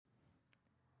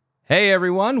Hey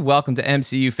everyone, welcome to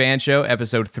MCU Fan Show,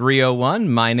 episode 301.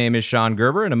 My name is Sean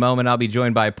Gerber. In a moment, I'll be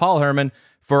joined by Paul Herman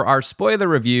for our spoiler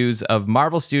reviews of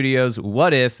Marvel Studios'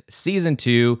 What If Season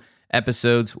 2,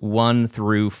 episodes 1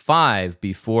 through 5.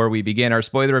 Before we begin our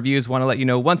spoiler reviews, I want to let you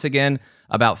know once again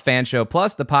about Fan Show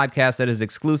Plus, the podcast that is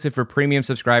exclusive for premium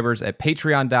subscribers at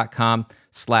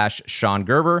patreon.com/Sean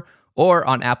Gerber or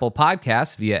on Apple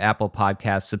Podcasts via Apple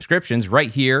Podcast subscriptions right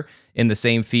here in the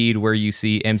same feed where you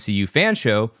see MCU Fan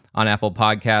Show on Apple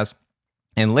Podcasts.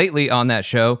 And lately on that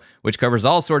show, which covers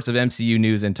all sorts of MCU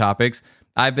news and topics,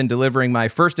 I've been delivering my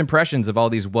first impressions of all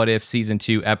these What If Season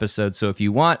 2 episodes. So if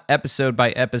you want episode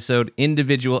by episode,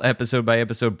 individual episode by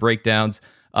episode breakdowns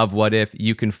of What If,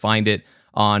 you can find it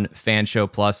on Fan Show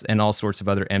Plus and all sorts of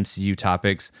other MCU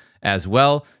topics as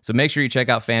well. So make sure you check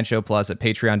out Fan Show Plus at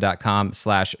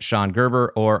patreon.com/Sean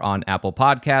Gerber or on Apple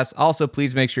Podcasts. Also,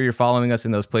 please make sure you're following us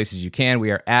in those places you can.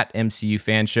 We are at MCU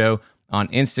Fan Show on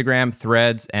Instagram,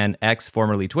 Threads, and X,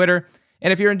 formerly Twitter.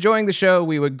 And if you're enjoying the show,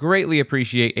 we would greatly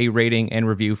appreciate a rating and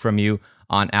review from you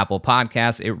on Apple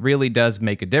Podcasts. It really does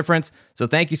make a difference. So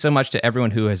thank you so much to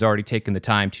everyone who has already taken the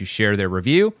time to share their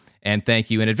review. And thank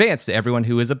you in advance to everyone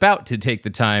who is about to take the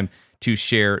time to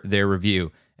share their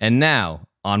review. And now,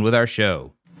 on with our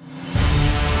show.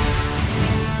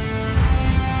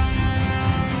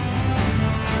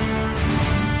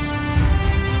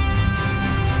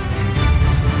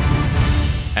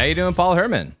 How you doing, Paul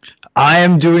Herman? I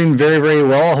am doing very, very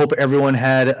well. I hope everyone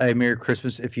had a Merry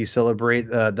Christmas if you celebrate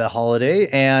the holiday.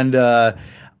 And I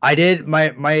did.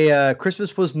 My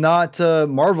Christmas was not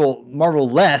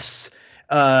Marvel-less.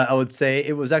 I would say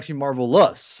it was actually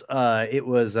Marvel-less. It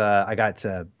was. I got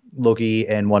Loki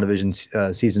and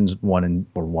WandaVision seasons 1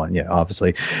 obviously,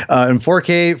 in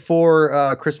 4K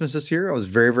for Christmas this year. I was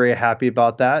very, very happy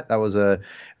about that. That was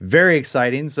very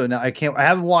exciting. So now I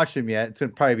haven't watched them yet. It's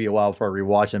gonna probably be a while before I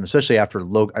rewatch them, especially after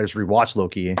I just rewatched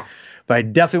Loki. But I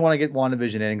definitely want to get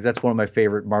WandaVision in because that's one of my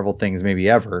favorite Marvel things maybe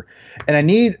ever. And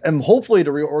I'm hopefully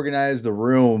to reorganize the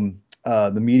room,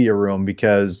 the media room,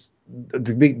 because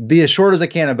to be as short as I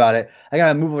can about it, I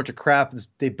gotta move a bunch of crap.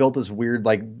 They built this weird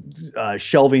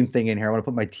shelving thing in here. I want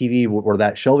to put my TV where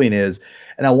that shelving is,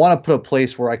 and I want to put a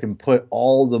place where I can put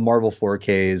all the Marvel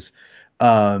 4Ks,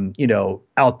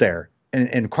 out there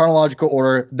in chronological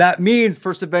order. That means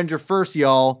First Avenger first,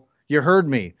 y'all. You heard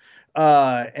me.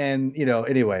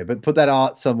 Anyway, but put that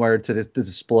out somewhere to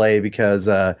display because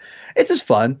it's just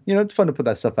fun. It's fun to put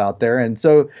that stuff out there, and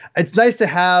so it's nice to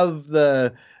have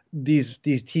these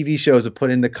TV shows to put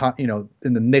in the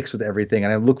in the mix with everything.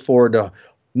 And I look forward to,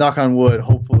 knock on wood,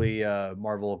 hopefully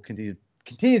Marvel continue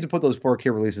to put those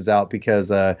 4K releases out because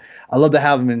I love to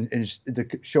have them and to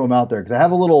show them out there because I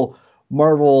have a little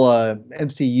Marvel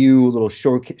MCU little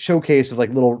showcase of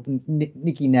little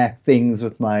nicky knack things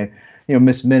with my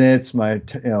Miss Minutes, my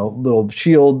little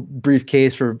Shield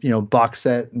briefcase for box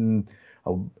set and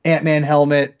a Ant-Man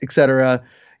helmet, etc.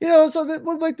 So I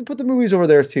would like to put the movies over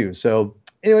there too. So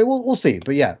anyway, we'll see.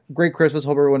 But yeah, great Christmas.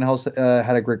 Hope everyone else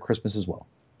had a great Christmas as well.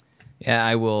 Yeah,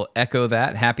 I will echo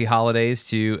that. Happy holidays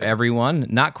to everyone.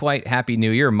 Not quite Happy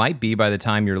New Year. Might be by the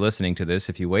time you're listening to this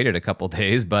if you waited a couple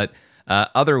days, but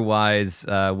otherwise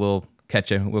we'll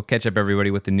catch up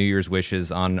everybody with the New Year's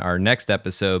wishes on our next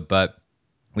episode. But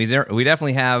we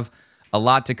definitely have a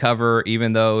lot to cover,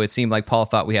 even though it seemed like Paul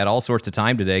thought we had all sorts of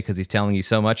time today because he's telling you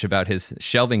so much about his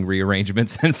shelving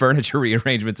rearrangements and furniture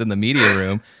rearrangements in the media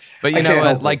room. But you know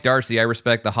what? Like Darcy, I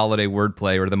respect the holiday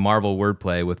wordplay or the Marvel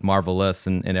wordplay with Marvelous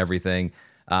and everything.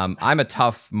 I'm a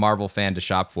tough Marvel fan to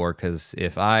shop for because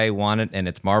if I want it and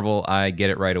it's Marvel, I get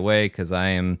it right away because I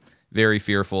am very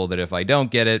fearful that if I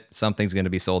don't get it, something's going to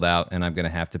be sold out and I'm going to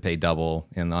have to pay double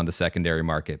on the secondary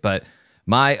market. But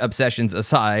my obsessions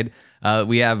aside,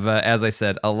 we have, as I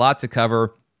said, a lot to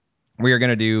cover. We are going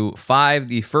to do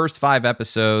the first 5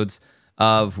 episodes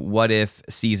of What If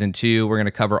Season 2. We're going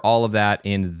to cover all of that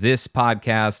in this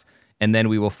podcast, and then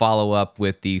we will follow up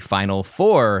with the final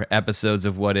 4 episodes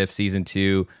of What If Season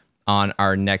 2 on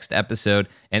our next episode.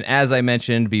 And as I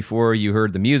mentioned before you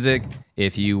heard the music,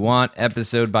 if you want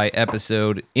episode by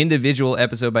episode, individual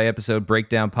episode by episode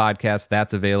breakdown podcast,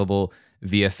 that's available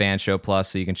via Fan Show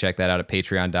Plus. So you can check that out at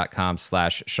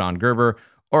patreon.com/Sean Gerber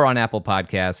or on Apple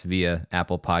Podcasts via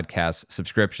Apple Podcasts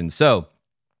subscription. So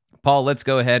Paul, let's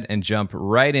go ahead and jump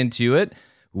right into it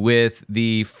with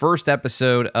the first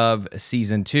episode of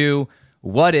Season 2,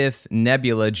 What If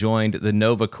Nebula Joined the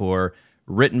Nova Corps,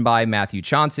 written by Matthew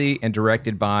Chauncey and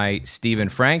directed by Stephen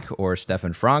Frank or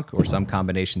Stefan Frank or some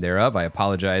combination thereof. I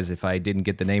apologize if I didn't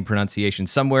get the name pronunciation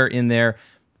somewhere in there.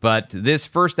 But this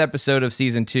first episode of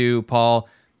Season 2, Paul,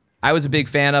 I was a big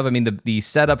fan of. I mean, the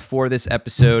setup for this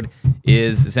episode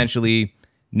is essentially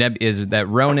is that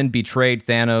Ronan betrayed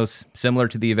Thanos, similar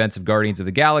to the events of Guardians of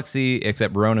the Galaxy,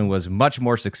 except Ronan was much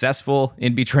more successful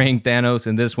in betraying Thanos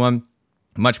in this one,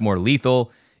 much more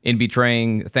lethal in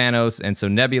betraying Thanos. And so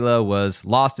Nebula was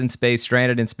lost in space,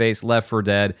 stranded in space, left for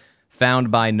dead,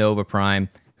 found by Nova Prime,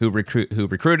 who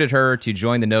recruited her to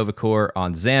join the Nova Corps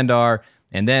on Xandar.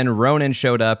 And then Ronan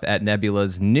showed up at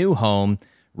Nebula's new home,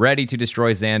 ready to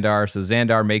destroy Xandar. So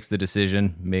Xandar makes the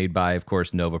decision, made by, of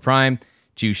course, Nova Prime,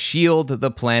 to shield the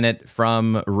planet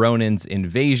from Ronan's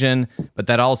invasion. But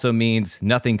that also means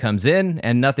nothing comes in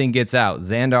and nothing gets out.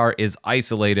 Xandar is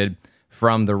isolated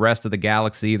from the rest of the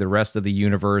galaxy, the rest of the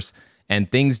universe,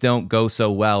 and things don't go so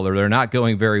well, or they're not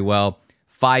going very well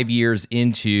 5 years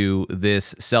into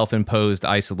this self-imposed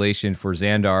isolation for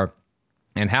Xandar.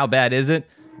 And how bad is it?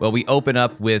 Well, we open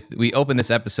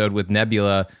this episode with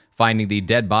Nebula finding the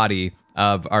dead body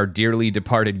of our dearly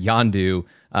departed Yondu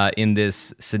in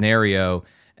this scenario.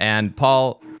 And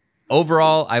Paul,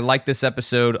 overall, I like this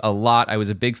episode a lot. I was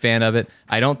a big fan of it.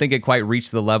 I don't think it quite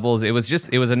reached the levels. It was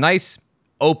a nice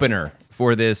opener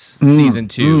for this season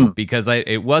 2 because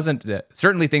it wasn't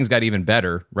certainly things got even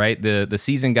better, right? The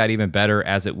season got even better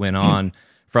as it went on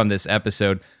from this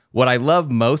episode. What I love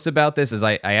most about this is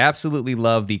I absolutely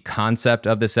love the concept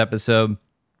of this episode.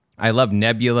 I love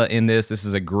Nebula in this. This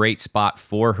is a great spot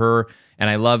for her. And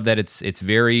I love that it's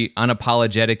very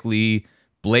unapologetically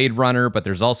Blade Runner, but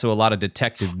there's also a lot of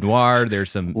detective noir. There's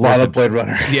some Blade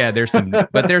Runner. Yeah,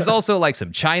 but there's also like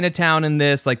some Chinatown in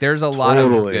this. Like there's a lot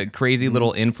of crazy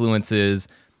little influences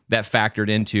that factored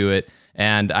into it.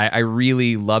 And I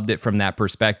really loved it from that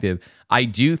perspective. I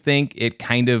do think it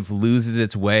kind of loses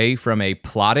its way from a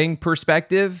plotting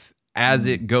perspective as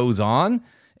it goes on,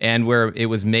 and where it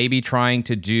was maybe trying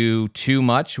to do too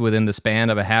much within the span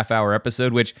of a half-hour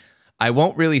episode, which I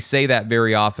won't really say that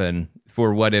very often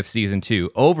for What If Season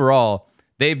 2. Overall,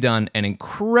 they've done an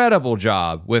incredible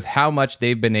job with how much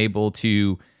they've been able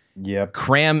to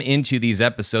cram into these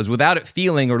episodes without it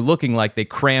feeling or looking like they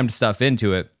crammed stuff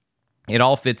into it. It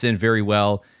all fits in very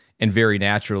well and very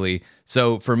naturally.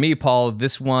 So for me, Paul,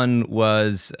 this one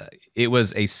was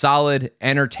a solid,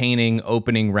 entertaining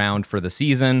opening round for the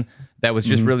season that was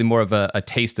just really more of a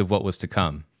taste of what was to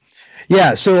come.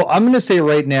 Yeah, so I'm going to say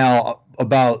right now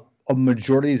about a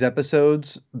majority of these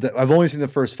episodes that I've only seen the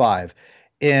first 5,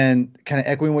 and kind of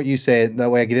echoing what you say, that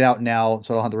way I get it out now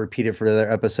so I don't have to repeat it for the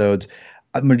other episodes.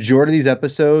 A majority of these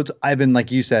episodes, I've been,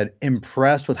 like you said,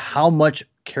 impressed with how much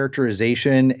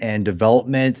characterization and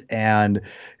development and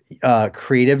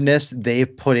creativeness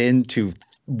they've put into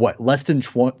less than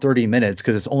 30 minutes,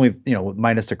 because it's only,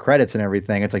 minus the credits and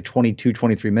everything, it's like 22,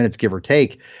 23 minutes, give or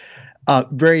take.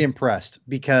 Very impressed,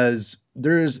 because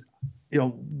there's,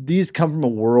 these come from a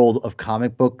world of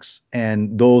comic books,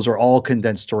 and those are all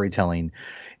condensed storytelling,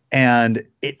 and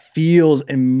it feels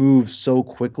and moves so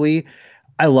quickly.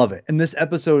 I love it. And this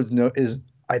episode is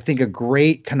I think a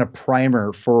great kind of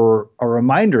primer for a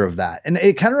reminder of that. And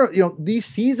it kind of, these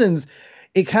seasons,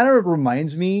 it kind of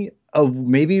reminds me of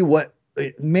maybe what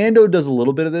Mando does a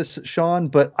little bit of this, Sean,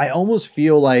 but I almost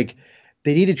feel like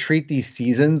they need to treat these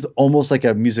seasons almost like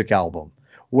a music album,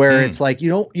 where it's like, you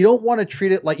don't want to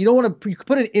treat it like, you could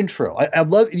put an intro. I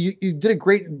love, you did a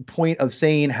great point of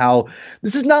saying how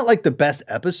this is not like the best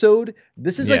episode.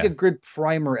 This is like a good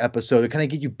primer episode to kind of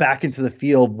get you back into the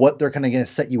feel of what they're kind of going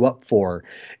to set you up for.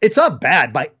 It's not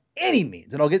bad by any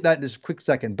means, and I'll get that in just a quick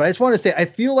second, but I just want to say, I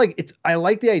feel like I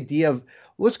like the idea of,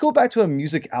 let's go back to a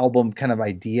music album kind of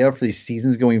idea for these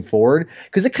seasons going forward,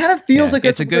 because it kind of feels like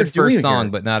it's a good first song,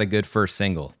 but not a good first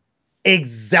single.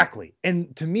 Exactly.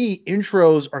 And to me,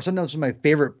 intros are sometimes my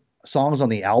favorite songs on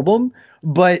the album,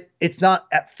 but it's not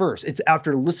at first. It's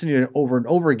after listening to it over and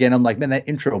over again. I'm like, man, that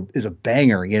intro is a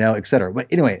banger, et cetera. But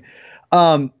anyway,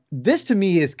 this to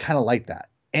me is kind of like that.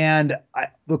 And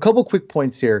a couple quick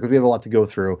points here, because we have a lot to go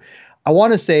through. I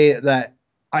want to say that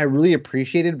I really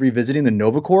appreciated revisiting the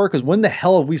Nova Corps, because when the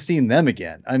hell have we seen them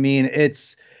again? I mean,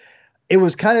 it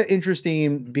was kind of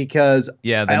interesting because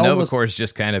the Nova Corps has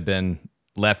just kind of been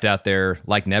left out there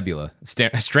like Nebula,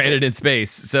 stranded in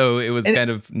space. So it was kind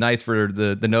of nice for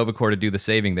the Nova Corps to do the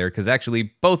saving there, because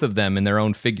actually both of them in their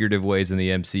own figurative ways in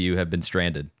the MCU have been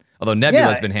stranded. Although Nebula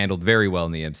has been handled very well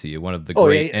in the MCU, one of the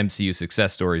great MCU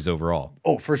success stories overall.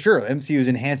 Oh, for sure. MCU's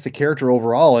enhanced the character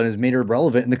overall and has made her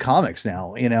relevant in the comics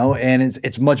now, and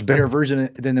it's much better version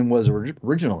than it was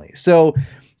originally. So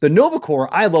the Nova Corps,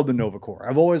 I love the Nova Corps.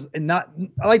 I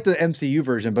like the MCU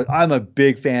version, but I'm a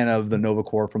big fan of the Nova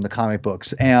Corps from the comic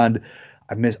books. And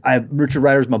Richard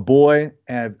Rider's my boy,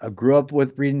 and I grew up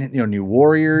with reading, New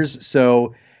Warriors.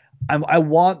 So I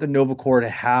want the Nova Corps to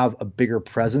have a bigger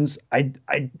presence.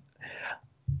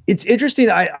 It's interesting.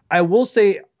 I will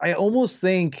say I almost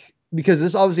think, because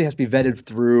this obviously has to be vetted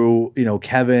through,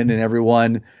 Kevin and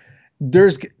everyone.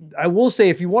 There's I will say,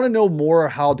 if you want to know more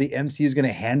how the MCU is going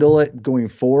to handle it going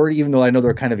forward, even though I know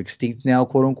they're kind of extinct now,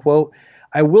 quote unquote,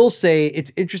 I will say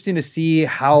it's interesting to see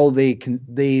how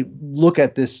they look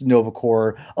at this Nova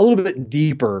Corps a little bit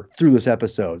deeper through this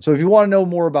episode. So if you want to know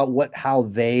more about how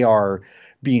they are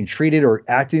being treated or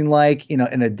acting like, in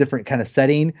a different kind of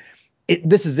setting,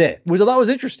 this is it, which I thought was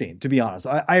interesting, to be honest.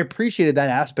 I appreciated that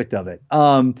aspect of it.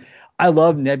 I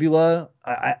love Nebula.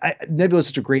 Nebula is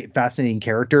such a great, fascinating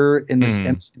character in this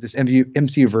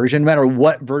MCU version. No matter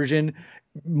what version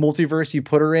multiverse you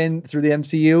put her in through the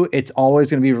MCU, it's always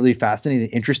going to be really fascinating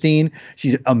and interesting.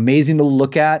 She's amazing to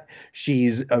look at.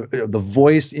 She's the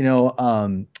voice.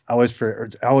 I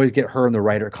always get her and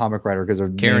the comic writer, because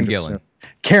of Karen Gillan.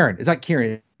 Karen. It's not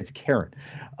Karen. It's Karen.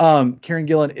 Karen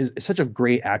Gillan is such a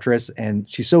great actress, and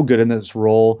she's so good in this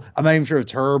role. I'm not even sure if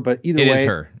it's her, but either way, it is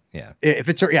her. Yeah. If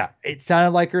it's her, yeah, it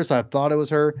sounded like her, so I thought it was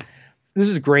her. This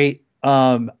is great.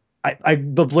 The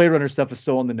Blade Runner stuff is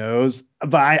so on the nose,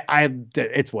 but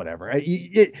it's whatever.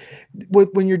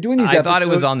 When you're doing these I episodes, thought it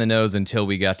was on the nose until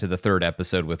we got to the third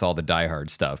episode with all the Die Hard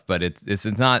stuff, but it's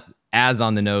not as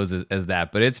on the nose as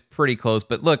that, but it's pretty close.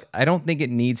 But look, I don't think it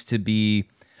needs to be.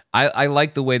 I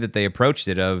like the way that they approached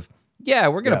it of, yeah,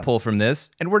 we're going to pull from this,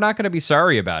 and we're not going to be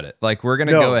sorry about it. Like, we're going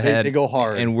to go ahead. They go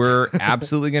hard. And we're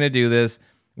absolutely going to do this.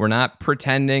 We're not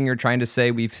pretending or trying to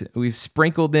say we've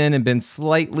sprinkled in and been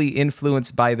slightly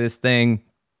influenced by this thing.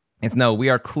 We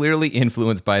are clearly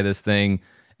influenced by this thing,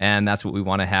 and that's what we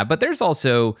want to have. But there's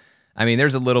also,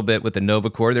 there's a little bit with the Nova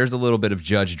Corps. There's a little bit of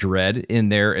Judge Dredd in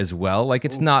there as well. Like,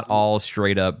 it's not all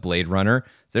straight up Blade Runner.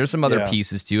 So there's some other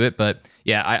pieces to it. But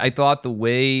yeah, I thought the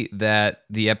way that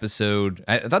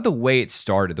I thought the way it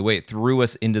started, the way it threw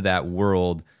us into that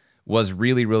world was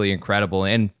really, really incredible.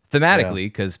 And thematically,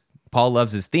 because Paul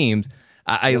loves his themes,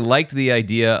 I liked the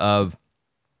idea of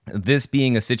this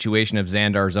being a situation of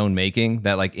Xandar's own making,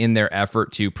 that like in their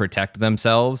effort to protect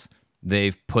themselves,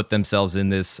 they've put themselves in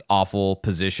this awful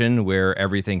position where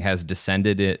everything has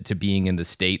descended to being in the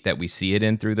state that we see it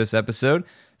in through this episode.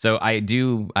 So I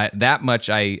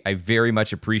very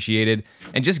much appreciated,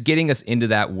 and just getting us into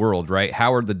that world, right?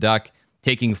 Howard the Duck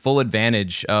taking full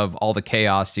advantage of all the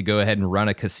chaos to go ahead and run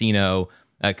a casino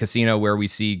where we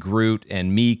see Groot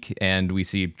and Meek, and we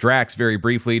see Drax very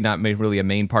briefly, not really a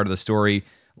main part of the story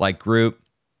like Groot,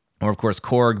 or of course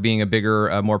Korg being a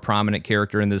bigger, more prominent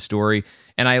character in this story.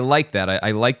 And I like that.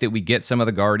 I like that we get some of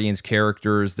the Guardians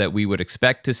characters that we would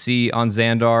expect to see on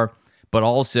Xandar, but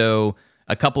also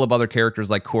a couple of other characters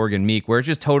like Korg and Meek, where it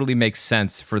just totally makes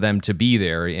sense for them to be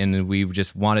there. And we've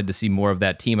just wanted to see more of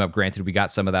that team up. Granted, we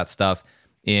got some of that stuff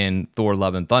in Thor: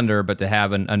 Love and Thunder, but to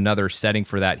have another setting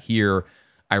for that here,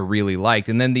 I really liked.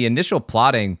 And then the initial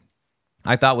plotting,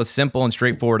 I thought was simple and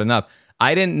straightforward enough.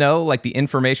 I didn't know like the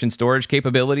information storage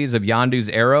capabilities of Yondu's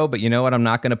arrow, but you know what? I'm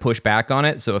not going to push back on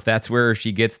it. So if that's where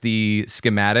she gets the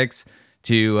schematics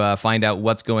to find out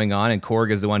what's going on, and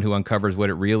Korg is the one who uncovers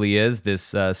what it really is,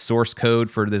 this source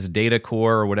code for this data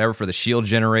core or whatever for the shield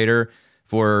generator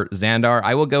for Xandar,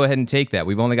 I will go ahead and take that.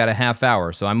 We've only got a half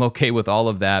hour, so I'm okay with all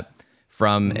of that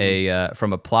from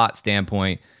a plot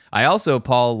standpoint. I also,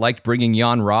 Paul, liked bringing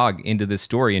Yon-Rogg into this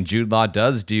story, and Jude Law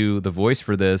does do the voice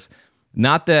for this.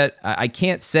 Not that I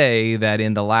can't say that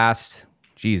in the last,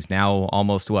 now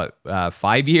almost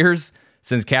 5 years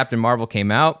since Captain Marvel came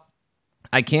out,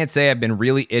 I can't say I've been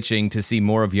really itching to see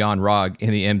more of Yon-Rogg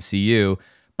in the MCU,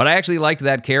 but I actually liked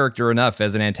that character enough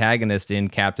as an antagonist in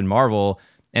Captain Marvel,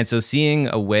 and so seeing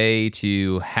a way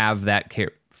to have that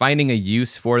finding a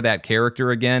use for that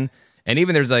character again. And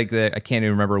even there's I can't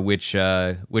even remember which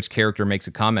character makes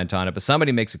a comment on it, but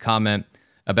somebody makes a comment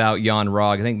about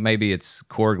Yon-Rogg. I think maybe it's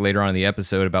Korg later on in the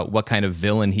episode about what kind of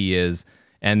villain he is.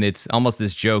 And it's almost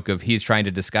this joke of he's trying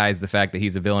to disguise the fact that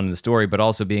he's a villain in the story, but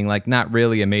also being like not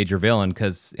really a major villain,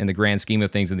 because in the grand scheme of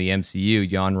things in the MCU,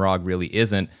 Yon-Rogg really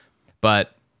isn't.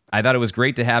 But I thought it was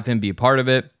great to have him be a part of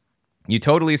it. You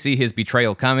totally see his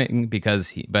betrayal coming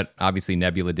but obviously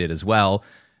Nebula did as well.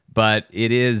 But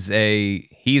it is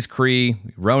he's Kree,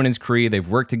 Ronan's Kree, they've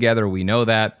worked together, we know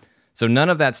that. So none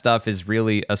of that stuff is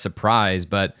really a surprise,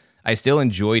 but I still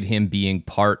enjoyed him being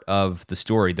part of the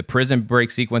story. The prison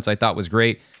break sequence I thought was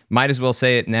great. Might as well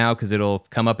say it now because it'll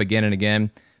come up again and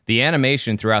again. The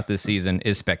animation throughout this season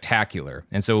is spectacular.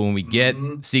 And so when we get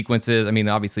sequences,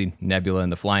 obviously Nebula in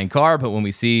the flying car, but when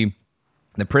we see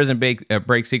the prison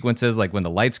break sequences, like when the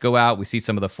lights go out, we see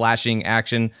some of the flashing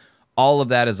action. All of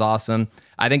that is awesome.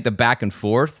 I think the back and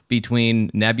forth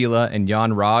between Nebula and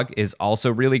Yon-Rogg is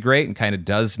also really great and kind of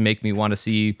does make me want to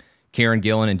see Karen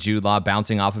Gillan and Jude Law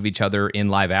bouncing off of each other in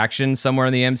live action somewhere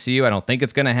in the MCU. I don't think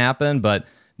it's going to happen, but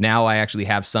now I actually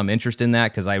have some interest in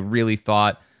that because I really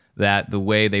thought that the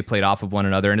way they played off of one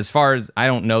another, and as far as I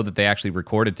don't know that they actually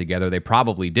recorded together, they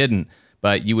probably didn't,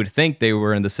 but you would think they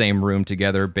were in the same room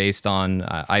together based on,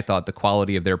 I thought, the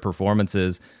quality of their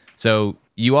performances. So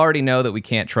you already know that we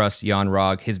can't trust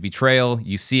Yon-Rogg. His betrayal,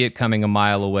 you see it coming a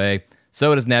mile away.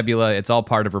 So does Nebula. It's all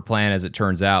part of her plan, as it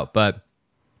turns out. But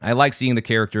I like seeing the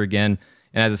character again.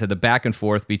 And as I said, the back and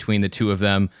forth between the two of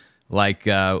them, like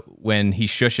when he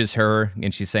shushes her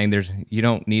and she's saying, you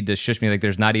don't need to shush me. Like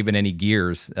there's not even any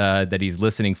gears that he's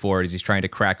listening for as he's trying to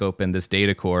crack open this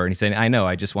data core. And he's saying, I know,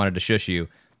 I just wanted to shush you.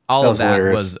 All of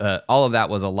that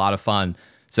was a lot of fun.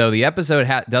 So the episode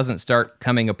doesn't start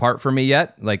coming apart for me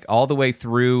yet, like all the way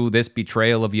through this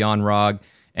betrayal of Yon-Rogg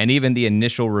and even the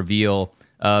initial reveal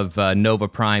of Nova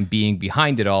Prime being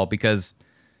behind it all, because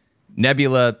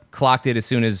Nebula clocked it as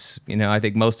soon as, I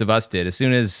think most of us did. As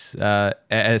soon as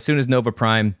Nova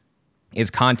Prime is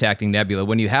contacting Nebula,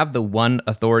 when you have the one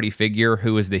authority figure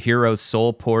who is the hero's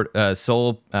sole point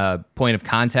of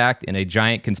contact in a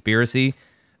giant conspiracy,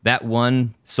 that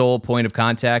one sole point of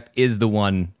contact is the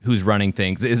one who's running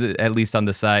things, is at least on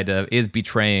the side of, is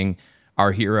betraying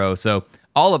our hero. So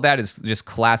all of that is just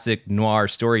classic noir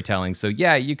storytelling. So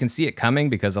yeah, you can see it coming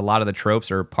because a lot of the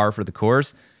tropes are par for the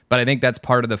course. But I think that's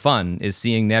part of the fun, is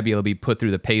seeing Nebula be put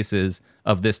through the paces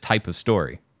of this type of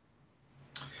story.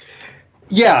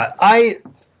 Yeah, all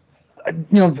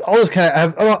this kind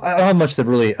of, I don't have much to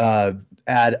really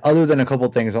add other than a couple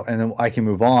of things, and then I can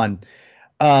move on.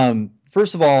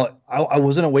 First of all, I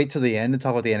was going to wait till the end to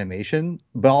talk about the animation,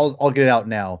 but I'll get it out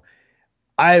now.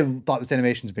 I thought this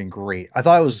animation's been great. I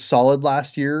thought it was solid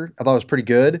last year. I thought it was pretty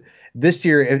good. This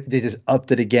year, they just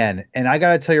upped it again. And I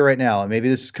got to tell you right now, and maybe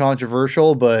this is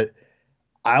controversial, but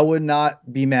I would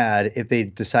not be mad if they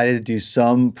decided to do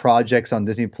some projects on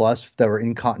Disney Plus that were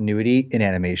in continuity in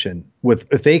animation.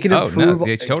 If they can improve. No,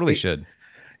 they totally should.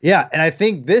 Yeah, and I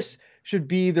think this should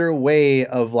be their way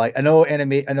of, like, I know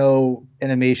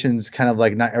animation's kind of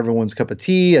like not everyone's cup of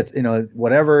tea, it's,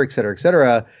 whatever, et cetera, et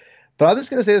cetera. But I'm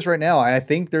just going to say this right now. I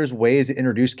think there's ways to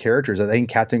introduce characters. I think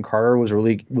Captain Carter was a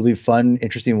really, really fun,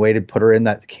 interesting way to put her in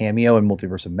that cameo in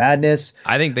Multiverse of Madness.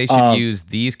 I think they should use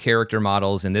these character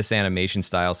models in this animation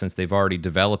style, since they've already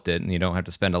developed it and you don't have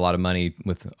to spend a lot of money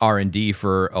with R&D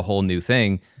for a whole new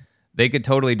thing. They could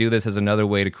totally do this as another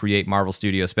way to create Marvel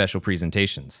Studios special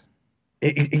presentations.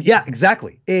 Yeah,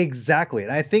 exactly.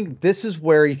 And I think this is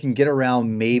where you can get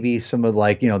around maybe some of,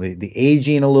 like, the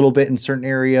aging a little bit in certain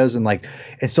areas, and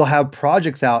still have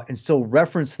projects out and still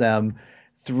reference them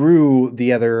through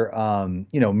the other,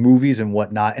 movies and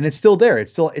whatnot. And it's still there.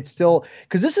 It's still,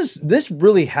 because this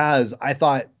really has, I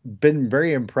thought, been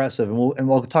very impressive, and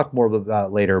we'll talk more about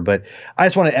it later, but I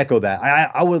just want to echo that.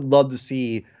 I would love to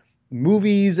see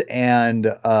movies and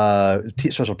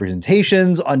special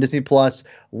presentations on Disney Plus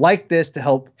like this to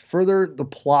help further the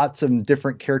plots of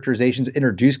different characterizations,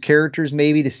 introduce characters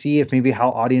maybe to see if maybe how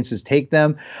audiences take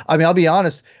them. I mean, I'll be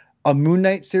honest, a Moon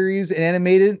Knight series in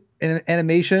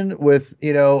animation with,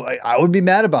 I would be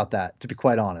mad about that, to be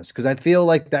quite honest, because I feel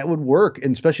like that would work,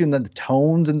 and especially in the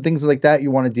tones and things like that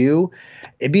you want to do.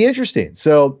 It'd be interesting.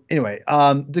 So anyway,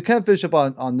 to kind of finish up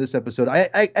on this episode,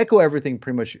 I echo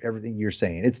pretty much everything you're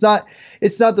saying. It's not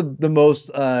the most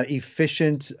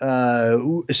efficient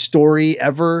story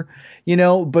ever,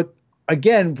 but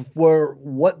again, for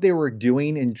what they were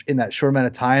doing in that short amount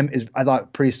of time is, I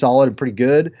thought, pretty solid and pretty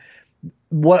good.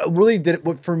 What really did it,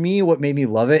 what made me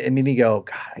love it, and made me go,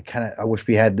 God, I wish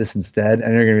we had this instead.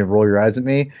 And you're gonna roll your eyes at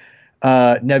me.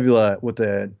 Nebula with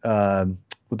the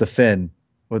fin,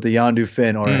 with the Yondu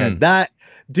fin on her head. That,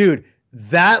 dude,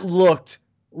 that looked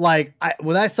like,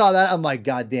 when I saw that, I'm like,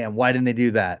 God damn, why didn't they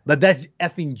do that? But that's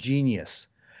effing genius,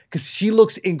 because she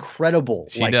looks incredible.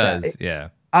 She does, yeah.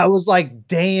 I was like,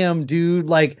 damn, dude,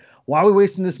 like, why are we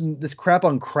wasting this crap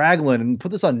on Kraglin and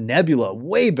put this on Nebula?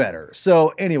 Way better.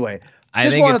 So anyway, I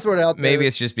think maybe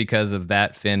it's just because of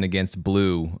that fin against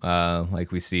blue,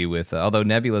 like we see with, although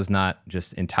Nebula's not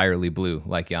just entirely blue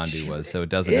like Yondu was, so it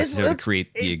doesn't necessarily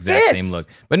create the exact same look.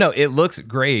 But no, it looks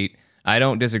great. I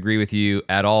don't disagree with you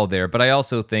at all there, but I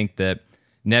also think that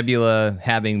Nebula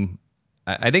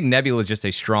I think Nebula is just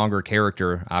a stronger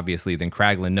character, obviously, than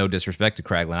Kraglin. No disrespect to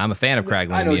Kraglin. I'm a fan of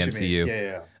Kraglin in the MCU.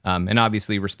 Yeah. And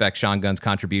obviously respect Sean Gunn's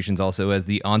contributions also as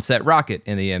the on-set Rocket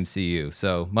in the MCU.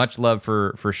 So much love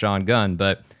for Sean Gunn.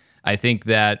 But I think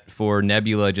that for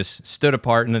Nebula just stood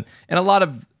apart. And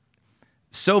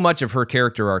so much of her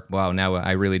character arc, wow, now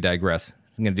I really digress.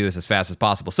 I'm going to do this as fast as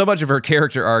possible. So much of her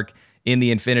character arc in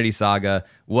the Infinity Saga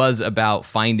was about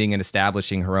finding and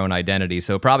establishing her own identity.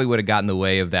 So it probably would have gotten in the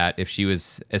way of that if she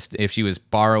was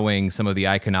borrowing some of the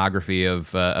iconography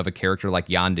of a character like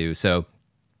Yondu. So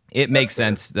it makes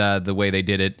sense the way they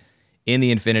did it in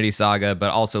the Infinity Saga, but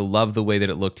also love the way that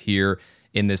it looked here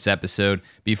in this episode.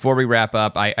 Before we wrap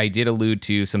up, I did allude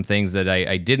to some things that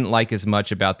I didn't like as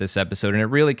much about this episode, and it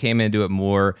really came into it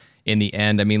more in the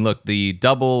end. I mean, look, the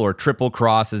double or triple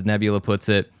cross, as Nebula puts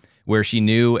it, where she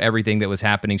knew everything that was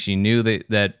happening. She knew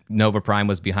that Nova Prime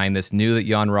was behind this, knew that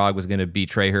Yon-Rogg was going to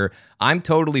betray her. I'm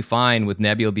totally fine with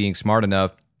Nebula being smart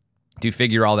enough to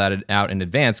figure all that out in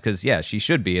advance, because, yeah, she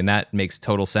should be, and that makes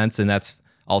total sense, and that's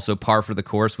also par for the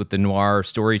course with the noir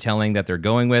storytelling that they're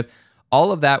going with.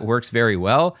 All of that works very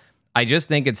well. I just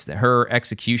think it's her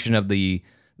execution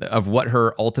of what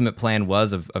her ultimate plan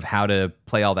was of how to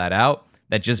play all that out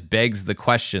that just begs the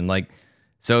question. Like,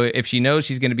 so if she knows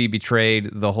she's going to be betrayed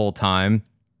the whole time,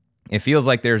 it feels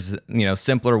like there's,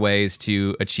 simpler ways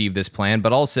to achieve this plan,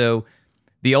 but also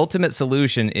the ultimate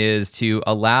solution is to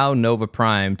allow Nova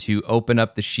Prime to open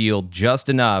up the shield just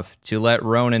enough to let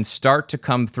Ronan start to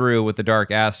come through with the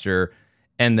Dark Aster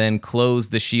and then close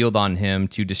the shield on him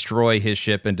to destroy his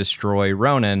ship and destroy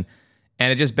Ronan.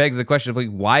 And it just begs the question of, like,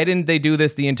 why didn't they do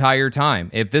this the entire time?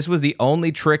 If this was the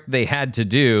only trick they had to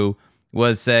do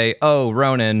was say, oh,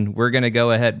 Ronan, we're going to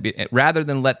go ahead, rather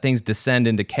than let things descend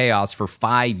into chaos for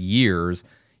 5 years,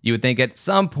 you would think at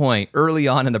some point early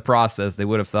on in the process, they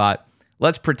would have thought,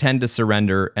 let's pretend to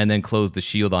surrender and then close the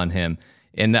shield on him.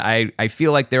 And I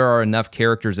feel like there are enough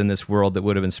characters in this world that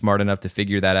would have been smart enough to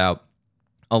figure that out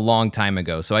a long time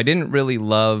ago. So I didn't really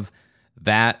love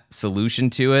that solution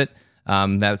to it.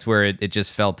 That's where it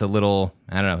just felt a little,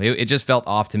 I don't know, it just felt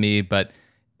off to me, but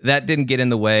that didn't get in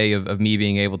the way of me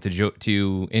being able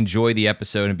to enjoy the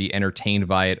episode and be entertained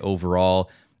by it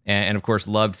overall. And of course,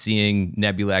 loved seeing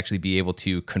Nebula actually be able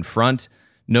to confront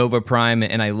Nova Prime.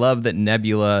 And I love that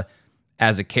Nebula,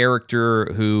 as a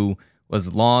character who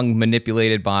was long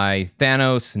manipulated by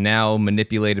Thanos, now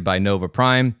manipulated by Nova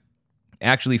Prime,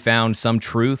 actually found some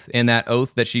truth in that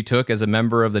oath that she took as a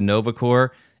member of the Nova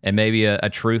Corps, and maybe a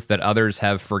truth that others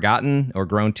have forgotten or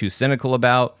grown too cynical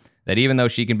about, that even though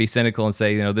she can be cynical and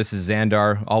say, this is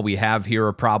Xandar, all we have here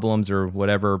are problems, or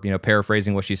whatever,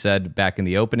 paraphrasing what she said back in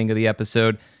the opening of the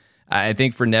episode, I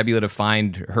think for Nebula to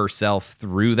find herself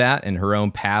through that and her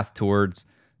own path towards,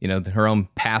 her own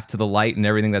path to the light and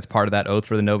everything that's part of that oath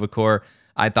for the Nova Corps,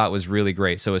 I thought was really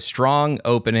great. So a strong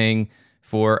opening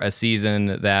for a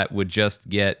season that would just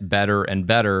get better and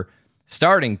better.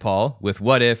 Starting, Paul, with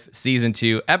What If Season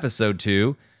 2, Episode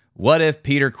 2, What If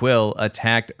Peter Quill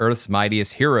Attacked Earth's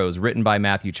Mightiest Heroes, written by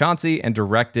Matthew Chauncey and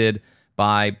directed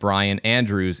by Brian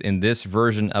Andrews. In this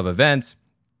version of events,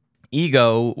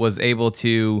 Ego was able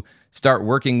to start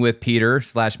working with Peter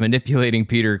 / manipulating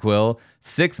Peter Quill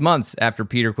 6 months after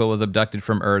Peter Quill was abducted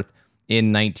from Earth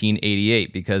in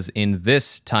 1988, because in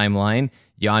this timeline,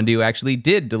 Yondu actually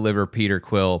did deliver Peter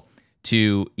Quill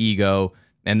to Ego,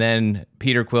 and then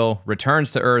Peter Quill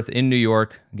returns to Earth in New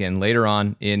York, again, later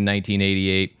on in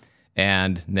 1988,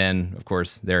 and then, of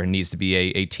course, there needs to be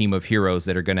a team of heroes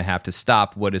that are going to have to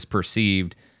stop what is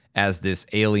perceived as this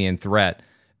alien threat.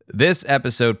 This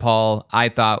episode, Paul, I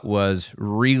thought was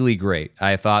really great.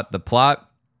 I thought the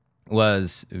plot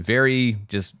was very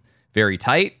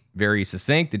tight, very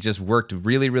succinct. It just worked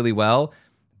really, really well.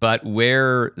 But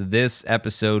where this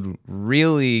episode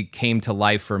really came to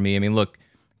life for me, I mean, look,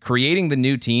 creating the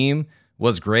new team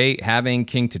was great. Having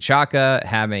King T'Chaka,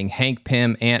 having Hank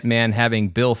Pym, Ant-Man, having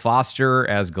Bill Foster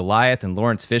as Goliath and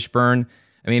Lawrence Fishburne.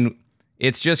 I mean,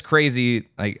 it's just crazy.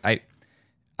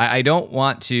 I don't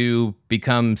want to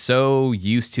become so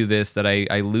used to this that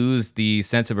I lose the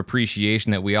sense of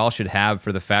appreciation that we all should have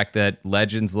for the fact that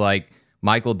legends like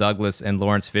Michael Douglas and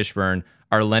Lawrence Fishburne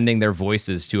are lending their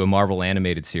voices to a Marvel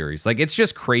animated series. Like, it's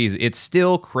just crazy. It's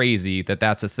still crazy that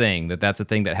that's a thing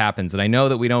that happens. And I know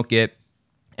that we don't get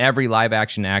every live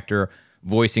action actor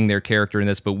voicing their character in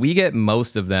this, but we get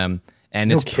most of them. And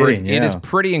it is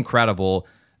pretty incredible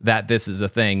that this is a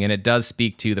thing. And it does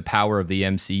speak to the power of the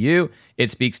MCU.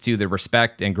 It speaks to the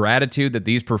respect and gratitude that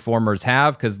these performers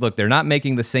have. Because look, they're not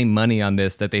making the same money on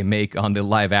this that they make on the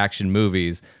live action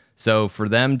movies. So for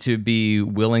them to be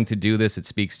willing to do this, it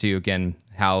speaks to, again,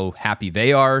 how happy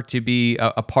they are to be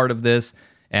a part of this.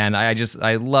 And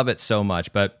I love it so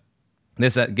much. But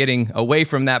this, getting away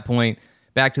from that point,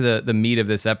 back to the meat of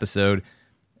this episode,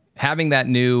 having that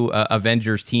new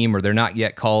Avengers team, or they're not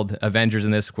yet called Avengers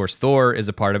in this. Of course, Thor is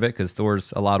a part of it, because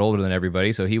Thor's a lot older than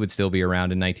everybody, so he would still be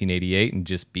around in 1988 and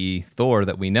just be Thor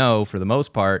that we know for the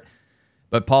most part.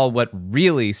 But Paul, what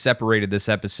really separated this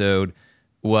episode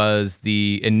was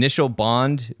the initial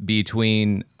bond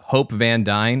between Hope Van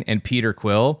Dyne and Peter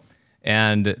Quill,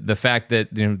 and the fact that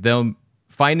them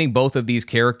finding both of these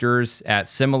characters at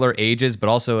similar ages, but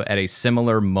also at a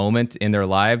similar moment in their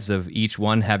lives of each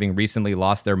one having recently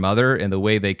lost their mother, and the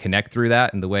way they connect through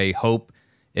that, and the way Hope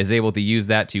is able to use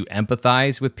that to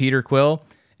empathize with Peter Quill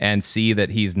and see that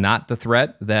he's not the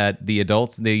threat that the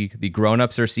adults, the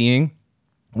grown-ups are seeing,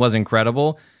 was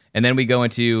incredible. And then we go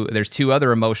into, there's two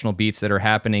other emotional beats that are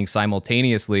happening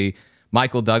simultaneously.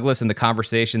 Michael Douglas and the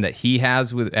conversation that he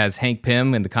has with, as Hank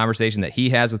Pym, and the conversation that he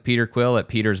has with Peter Quill at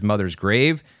Peter's mother's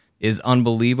grave is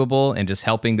unbelievable, and just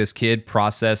helping this kid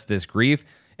process this grief.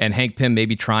 And Hank Pym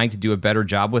maybe trying to do a better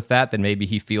job with that than maybe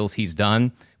he feels he's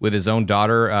done with his own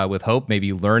daughter, with Hope,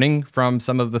 maybe learning from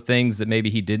some of the things that maybe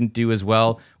he didn't do as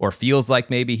well, or feels like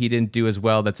maybe he didn't do as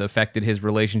well, that's affected his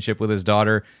relationship with his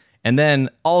daughter. And then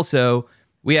also,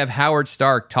 we have Howard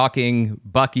Stark talking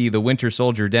Bucky, the Winter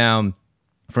Soldier, down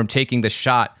from taking the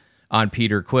shot on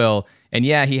Peter Quill. And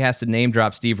yeah, he has to name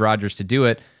drop Steve Rogers to do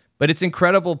it. But it's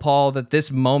incredible, Paul, that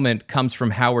this moment comes from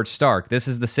Howard Stark. This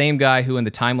is the same guy who, in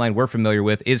the timeline we're familiar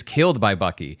with, is killed by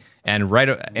Bucky.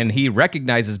 And he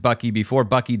recognizes Bucky before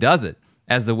Bucky does it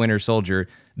as the Winter Soldier.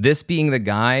 This being the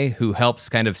guy who helps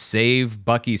kind of save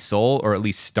Bucky's soul, or at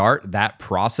least start that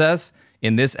process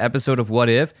in this episode of What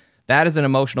If, that is an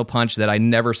emotional punch that I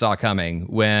never saw coming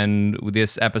when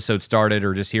this episode started,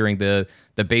 or just hearing the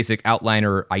basic outline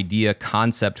or idea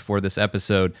concept for this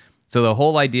episode. So the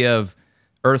whole idea of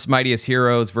Earth's Mightiest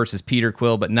Heroes versus Peter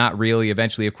Quill, but not really.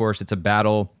 Eventually, of course, it's a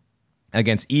battle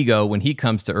against Ego when he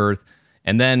comes to Earth.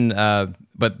 And then,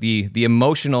 but the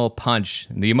emotional punch,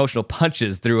 the emotional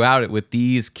punches throughout it with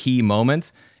these key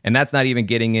moments. And that's not even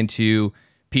getting into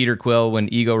Peter Quill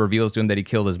when Ego reveals to him that he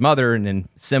killed his mother, and in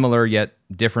similar yet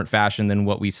different fashion than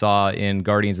what we saw in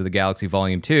Guardians of the Galaxy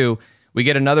Volume 2. We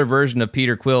get another version of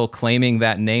Peter Quill claiming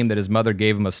that name that his mother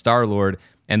gave him of Star-Lord.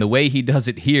 And the way he does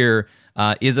it here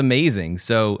is amazing.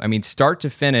 So, I mean, start to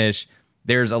finish,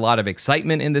 there's a lot of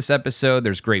excitement in this episode.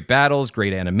 There's great battles,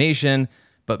 great animation.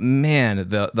 But man,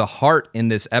 the heart in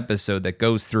this episode that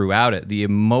goes throughout it, the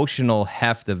emotional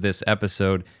heft of this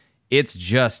episode, it's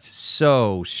just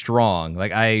so strong.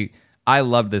 Like, I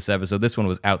love this episode. This one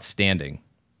was outstanding.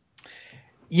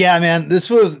 Yeah, man, this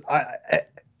was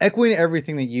echoing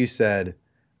everything that you said.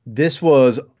 This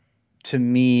was, to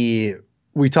me,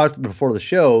 we talked before the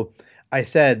show, I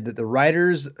said that the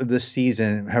writers of this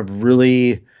season have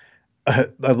really, I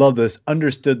love this,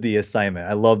 understood the assignment.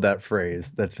 I love that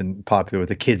phrase that's been popular with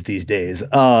the kids these days.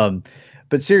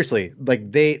 But seriously,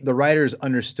 like the writers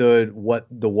understood what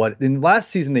in last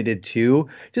season they did too.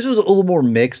 Just was a little more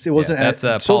mixed. It wasn't. Yeah,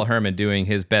 that's Paul Herman doing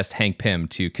his best Hank Pym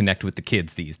to connect with the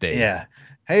kids these days. Yeah.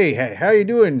 Hey, how you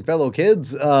doing, fellow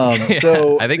kids? Yeah,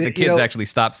 So I think the kids actually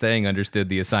stopped saying understood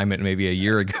the assignment maybe a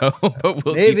year ago, but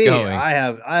we'll maybe keep going.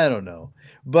 I don't know.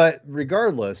 But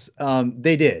regardless,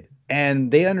 they did.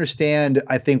 And they understand,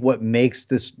 I think,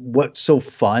 what's so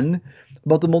fun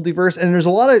about the multiverse. And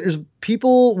there's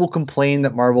people will complain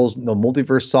that Marvel's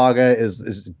multiverse saga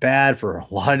is bad for a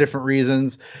lot of different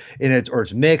reasons, or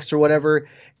it's mixed or whatever.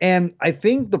 And I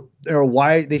think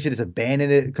why they should just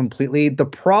abandon it completely. The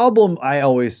problem I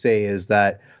always say is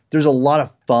that there's a lot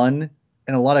of fun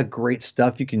and a lot of great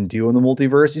stuff you can do in the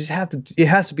multiverse. It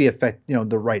has to be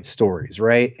the right stories,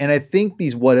 right? And I think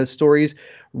these what if stories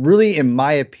really, in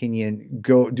my opinion,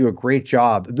 do a great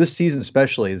job this season,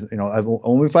 especially. I've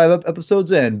only 5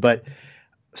 episodes in, but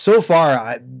so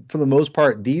far, for the most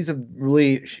part, these have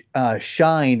really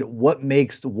shined what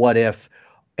makes what if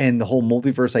and the whole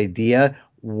multiverse idea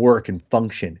work and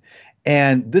function.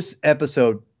 And this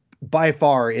episode by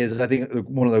far is, I think,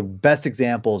 one of the best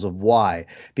examples of why.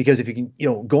 Because if you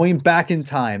can, going back in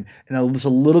time and just a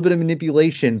little bit of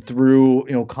manipulation through,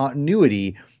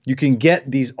 continuity, you can get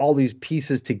all these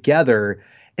pieces together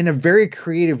in a very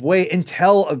creative way and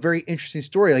tell a very interesting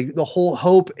story. Like the whole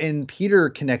Hope and Peter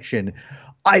connection.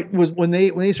 When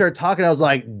they started talking, I was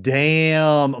like,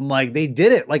 damn, I'm like, they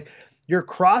did it. Like, you're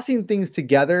crossing things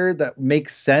together that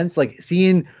makes sense. Like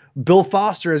seeing Bill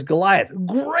Foster as Goliath.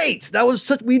 Great. That was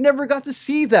we never got to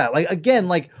see that. Like, again,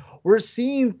 like we're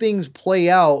seeing things play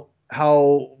out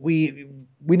how we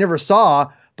never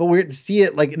saw, but we get to see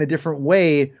it like in a different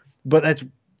way. But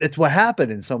that's what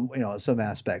happened in some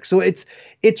aspects. So it's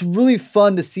really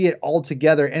fun to see it all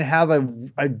together and have a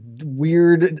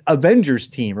weird Avengers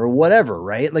team or whatever,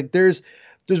 right? Like there's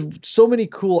so many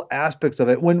cool aspects of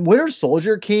it. When Winter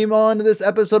Soldier came on to this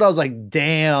episode, I was like,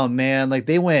 damn, man, like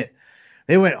they went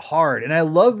hard. And I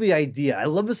love the idea. I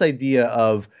love this idea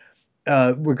of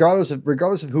regardless of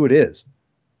who it is,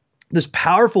 this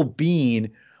powerful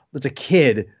being that's a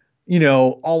kid,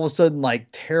 all of a sudden like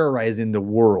terrorizing the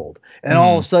world. And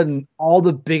all of Mhm. a sudden, all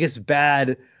the biggest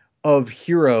bad of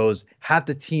heroes have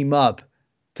to team up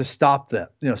to stop them,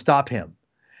 stop him.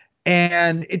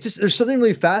 And it just, there's something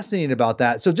really fascinating about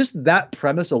that. So just that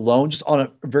premise alone, just on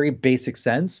a very basic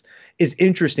sense, is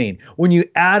interesting. When you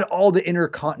add all the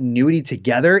intercontinuity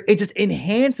together, it just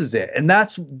enhances it. And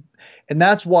that's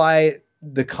why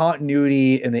the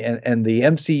continuity and the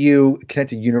MCU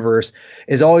connected universe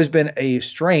has always been a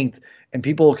strength. And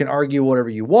people can argue whatever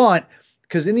you want,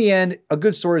 because in the end, a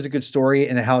good story is a good story,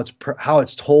 and how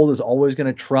it's told is always going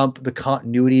to trump the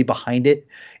continuity behind it.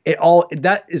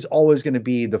 That is always going to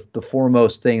be the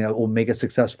foremost thing that will make it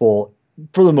successful,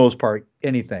 for the most part,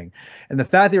 anything. And the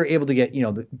fact they were able to get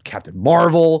the Captain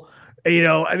Marvel,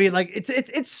 I mean, like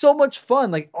it's so much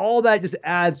fun. Like all that just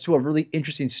adds to a really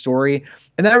interesting story,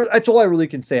 and that's all I really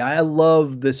can say. I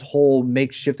love this whole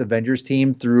makeshift Avengers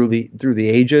team through the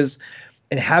ages,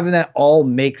 and having that all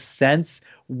make sense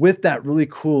with that really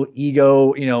cool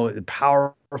ego,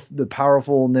 the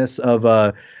powerfulness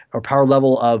of or power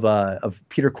level of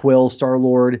Peter Quill,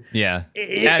 Star-Lord. Yeah.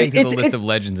 Adding to the list of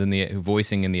legends in the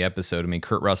voicing in the episode. I mean,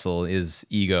 Kurt Russell is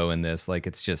ego in this. Like,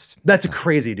 it's just That's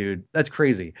crazy, dude. That's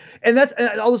crazy. And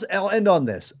I'll end on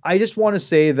this. I just want to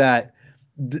say that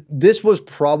this was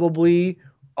probably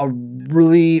a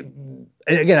really,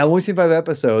 and again, I've only seen 5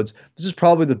 episodes. This is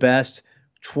probably the best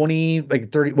 20,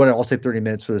 like 30, what I'll say 30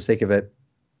 minutes for the sake of it.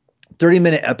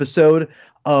 30-minute episode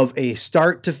of a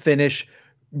start to finish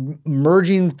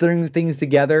merging things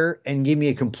together and give me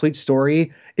a complete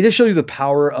story. It just shows you the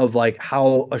power of like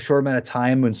how a short amount of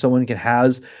time when someone can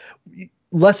has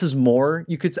less is more.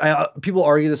 People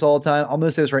argue this all the time. I'm going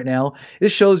to say this right now.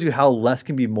 This shows you how less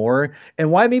can be more,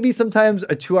 and why maybe sometimes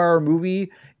a 2-hour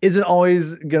movie isn't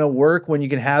always going to work when you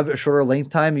can have a shorter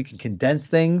length time. You can condense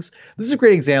things. This is a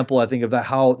great example, I think, of that,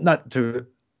 how not to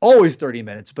always 30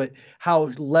 minutes, but how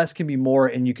less can be more,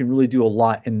 and you can really do a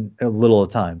lot in a little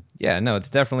time. Yeah, no, it's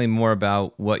definitely more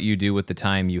about what you do with the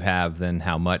time you have than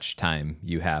how much time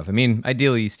you have. I mean,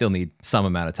 ideally, you still need some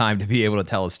amount of time to be able to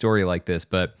tell a story like this,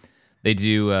 but they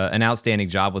do an outstanding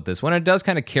job with this. When it does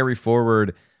kind of carry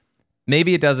forward,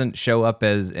 maybe it doesn't show up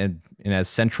in as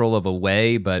central of a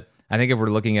way, but I think if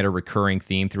we're looking at a recurring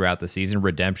theme throughout the season,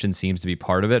 redemption seems to be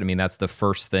part of it. I mean, that's the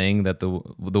first thing that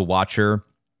the Watcher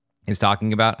is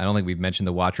talking about. I don't think we've mentioned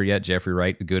the Watcher yet. Jeffrey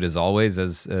Wright, good as always,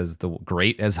 as the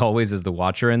great as always as the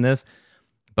Watcher in this.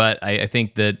 But I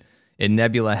think that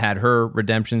Nebula had her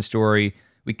redemption story.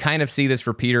 We kind of see this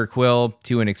for Peter Quill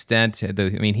to an extent.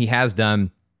 He has done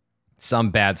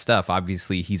some bad stuff.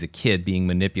 Obviously, he's a kid being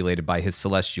manipulated by his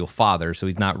celestial father, so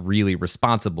he's not really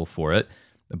responsible for it.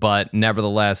 But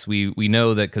nevertheless, we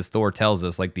know that because Thor tells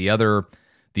us, like, the other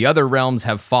realms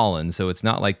have fallen, so it's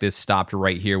not like this stopped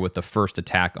right here with the first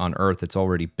attack on Earth. It's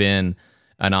already been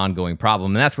an ongoing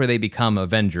problem, and that's where they become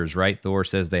Avengers, right? Thor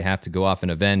says they have to go off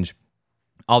and avenge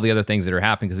all the other things that are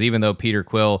happening, because even though Peter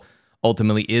Quill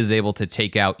ultimately is able to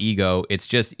take out Ego, it's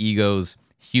just Ego's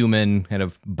human kind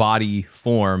of body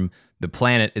form. The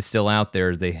planet is still out there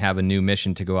as they have a new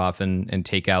mission to go off and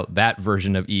take out that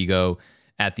version of Ego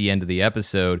at the end of the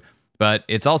episode. But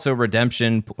it's also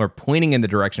redemption, or pointing in the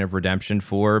direction of redemption,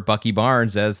 for Bucky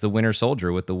Barnes as the Winter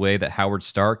Soldier, with the way that Howard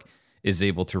Stark is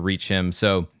able to reach him.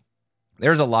 So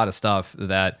there's a lot of stuff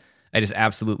that I just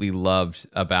absolutely loved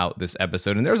about this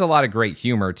episode. And there's a lot of great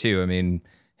humor, too. I mean,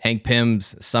 Hank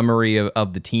Pym's summary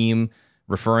of the team,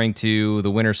 referring to the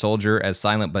Winter Soldier as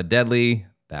silent but deadly,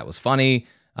 that was funny.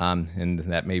 And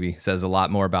that maybe says a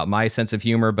lot more about my sense of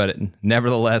humor, but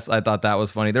nevertheless, I thought that was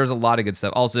funny. There's a lot of good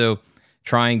stuff. Also,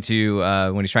 when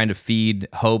he's trying to feed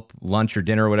Hope lunch or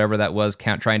dinner or whatever that was,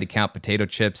 trying to count potato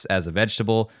chips as a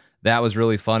vegetable. That was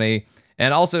really funny.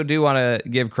 And also do want to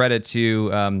give credit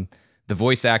to the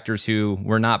voice actors who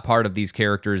were not part of these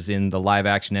characters in the live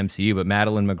action MCU, but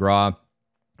Madeline McGraw,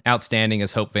 outstanding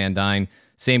as Hope Van Dyne.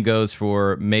 Same goes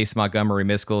for Mace Montgomery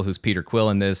Miskell, who's Peter Quill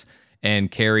in this,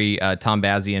 and Carrie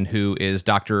Tombazian, who is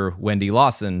Dr. Wendy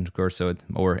Lawson, of course,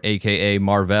 or AKA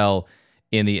Marvel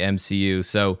in the MCU.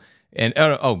 So, and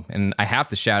I have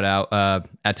to shout out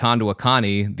Atonda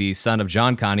Wakani, the son of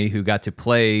John Kani, who got to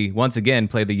play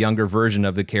the younger version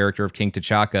of the character of King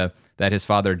T'Chaka that his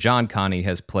father John Kani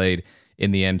has played in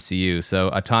the MCU.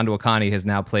 So Atonda Wakani has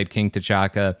now played King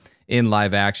T'Chaka in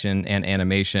live action and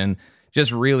animation.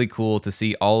 Just really cool to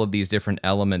see all of these different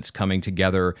elements coming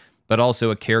together, but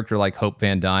also a character like Hope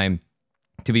Van Dyne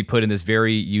to be put in this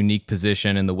very unique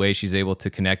position, and the way she's able to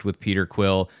connect with Peter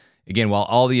Quill. Again, while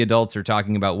all the adults are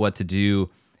talking about what to do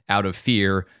out of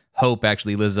fear, Hope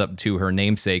actually lives up to her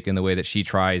namesake in the way that she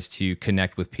tries to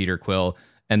connect with Peter Quill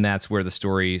and that's where the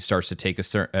story starts to take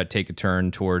a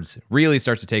turn towards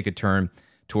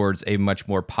a much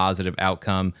more positive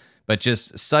outcome. But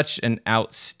just such an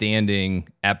outstanding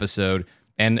episode.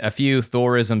 And a few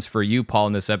Thorisms for you, Paul,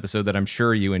 in this episode that I'm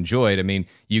sure you enjoyed. I mean,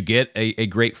 you get a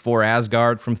great For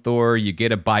Asgard from Thor. You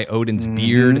get a By Odin's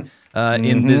Beard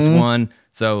in this one.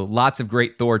 So lots of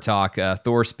great Thor talk,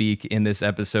 Thor speak in this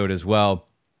episode as well.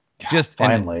 Just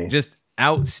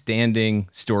outstanding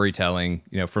storytelling,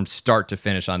 from start to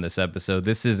finish on this episode.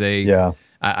 This is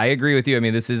I agree with you. I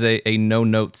mean, this is a no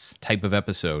notes type of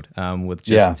episode with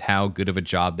just how good of a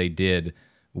job they did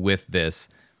with this.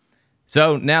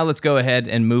 So now let's go ahead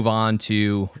and move on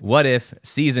to What If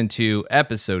Season 2,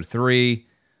 Episode 3.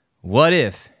 What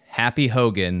if Happy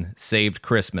Hogan saved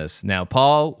Christmas? Now,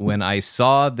 Paul, when I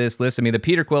saw this list, I mean, the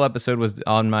Peter Quill episode was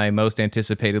on my most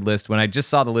anticipated list. When I just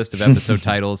saw the list of episode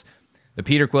titles, the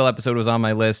Peter Quill episode was on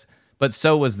my list, but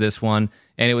so was this one.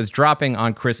 And it was dropping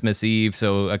on Christmas Eve.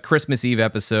 So a Christmas Eve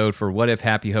episode for What If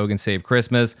Happy Hogan Saved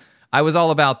Christmas. I was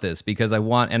all about this because I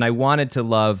wanted to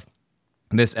love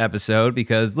this episode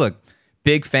because, look,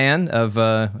 big fan of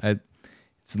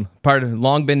it's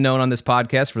long been known on this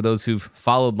podcast for those who've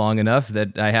followed long enough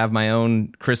that I have my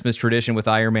own Christmas tradition with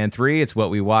Iron Man 3. It's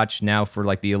what we watch now for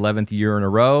like the 11th year in a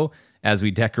row as we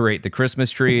decorate the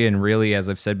Christmas tree. And really, as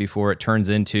I've said before, it turns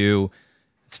into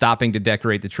stopping to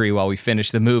decorate the tree while we finish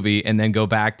the movie and then go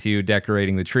back to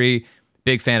decorating the tree.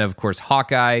 Big fan of course,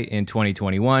 Hawkeye in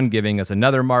 2021, giving us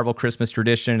another Marvel Christmas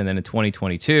tradition. And then in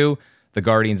 2022, the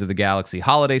Guardians of the Galaxy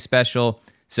holiday special.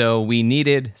 So we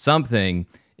needed something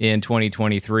in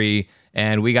 2023,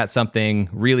 and we got something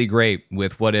really great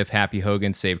with What If Happy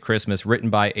Hogan Saved Christmas, written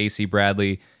by A.C.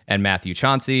 Bradley and Matthew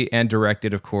Chauncey, and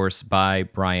directed, of course, by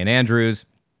Brian Andrews.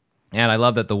 And I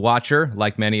love that the Watcher,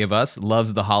 like many of us,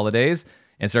 loves the holidays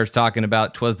and starts talking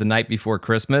about 'twas the night before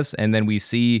Christmas, and then we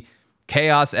see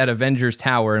chaos at Avengers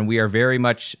Tower, and we are very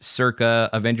much circa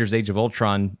Avengers Age of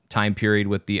Ultron time period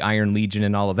with the Iron Legion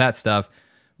and all of that stuff.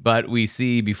 But we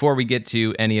see, before we get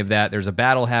to any of that, there's a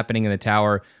battle happening in the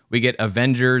tower. We get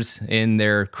Avengers in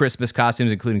their Christmas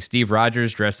costumes, including Steve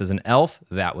Rogers dressed as an elf.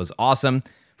 That was awesome.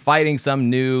 Fighting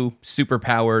some new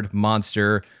super-powered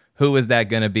monster. Who is that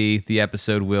going to be? The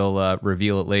episode will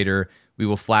reveal it later. We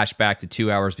will flash back to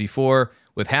 2 hours before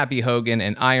with Happy Hogan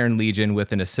and Iron Legion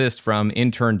with an assist from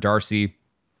intern Darcy,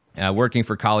 working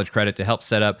for college credit to help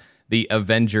set up the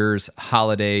Avengers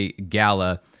Holiday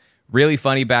Gala. Really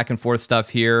funny back and forth stuff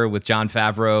here with Jon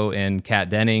Favreau and Kat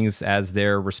Dennings as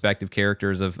their respective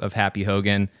characters of Happy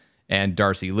Hogan and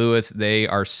Darcy Lewis. They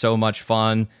are so much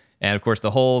fun. And of course,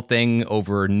 the whole thing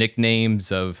over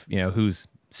nicknames of, who's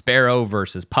Sparrow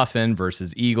versus Puffin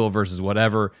versus Eagle versus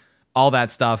whatever. All that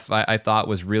stuff I thought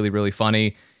was really, really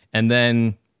funny. And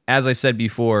then, as I said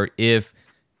before, if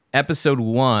episode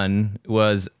 1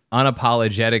 was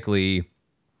unapologetically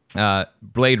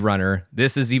Blade Runner,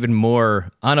 this is even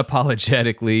more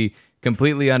unapologetically,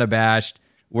 completely unabashed.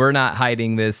 We're not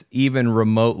hiding this even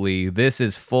remotely. This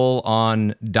is full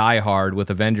on Die Hard with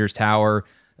Avengers Tower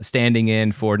standing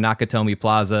in for Nakatomi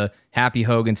Plaza, Happy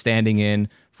Hogan standing in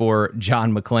for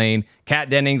John McClane, Kat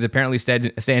Dennings apparently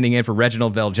standing in for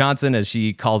Reginald VelJohnson, as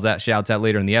she shouts out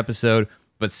later in the episode.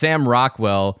 But Sam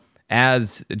Rockwell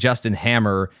as Justin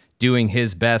Hammer doing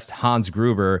his best Hans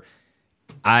Gruber.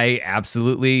 I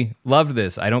absolutely loved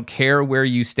this. I don't care where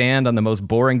you stand on the most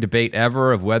boring debate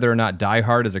ever of whether or not Die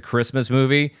Hard is a Christmas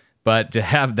movie, but to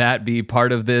have that be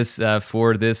part of this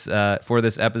for this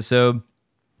episode,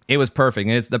 it was perfect.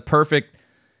 And it's the perfect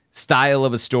style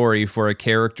of a story for a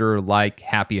character like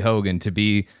Happy Hogan to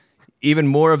be even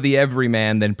more of the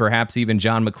everyman than perhaps even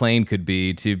John McClane could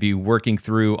be, to be working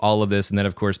through all of this, and then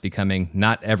of course becoming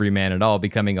not everyman at all,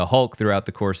 becoming a Hulk throughout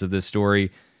the course of this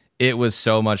story. It was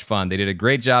so much fun. They did a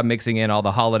great job mixing in all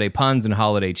the holiday puns and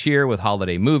holiday cheer with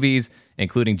holiday movies,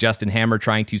 including Justin Hammer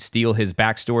trying to steal his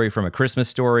backstory from A Christmas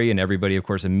Story, and everybody, of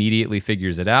course, immediately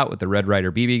figures it out with the Red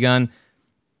Ryder BB gun.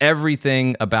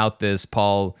 Everything about this,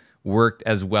 Paul, worked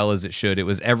as well as it should. It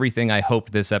was everything I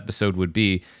hoped this episode would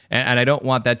be. And I don't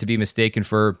want that to be mistaken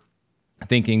for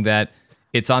thinking that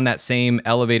it's on that same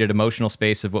elevated emotional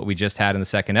space of what we just had in the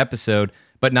second episode,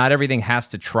 but not everything has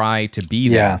to try to be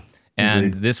that.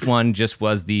 And this one just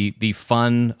was the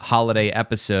fun holiday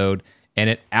episode, and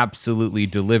it absolutely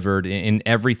delivered in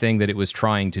everything that it was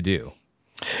trying to do.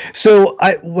 So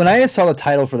when I saw the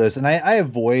title for this, and I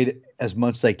avoid as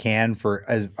much as I can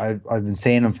as I've been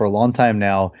saying them for a long time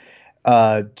now,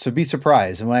 to be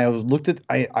surprised. And when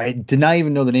I did not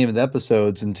even know the name of the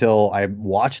episodes until I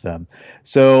watched them.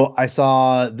 So I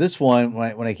saw this one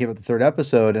when I came up with the third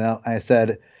episode, and I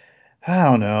said, I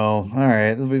don't know. All right,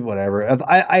 it'll be whatever.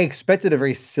 I expected a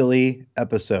very silly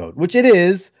episode, which it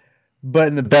is, but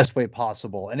in the best way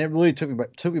possible. And it really took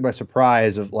me by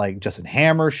surprise of like Justin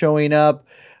Hammer showing up.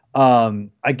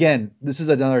 Again, this is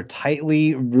another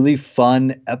tightly, really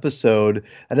fun episode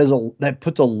that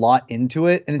puts a lot into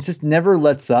it, and it just never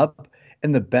lets up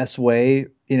in the best way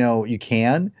you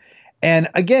can. And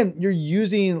again, you're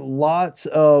using lots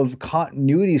of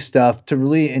continuity stuff to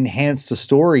really enhance the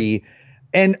story.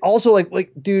 And also, like,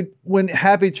 dude, when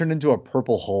Happy turned into a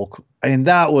Purple Hulk, I mean,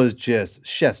 that was just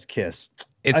chef's kiss.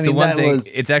 It's I the mean, one that thing. was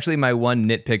It's actually my one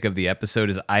nitpick of the episode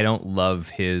is I don't love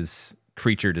his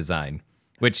creature design,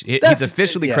 which he's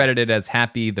officially yeah. credited as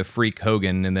Happy the Freak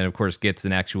Hogan, and then of course gets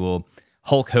an actual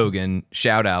Hulk Hogan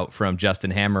shout out from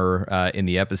Justin Hammer in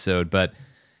the episode. But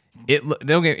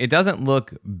it doesn't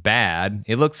look bad.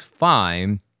 It looks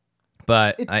fine,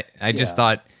 but I just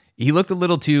thought he looked a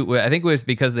little too. I think it was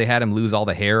because they had him lose all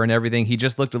the hair and everything. He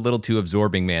just looked a little too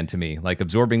Absorbing Man to me. Like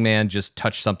Absorbing Man just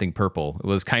touched something purple. It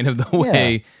was kind of the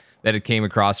way that it came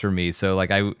across for me. So like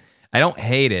I don't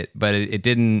hate it, but it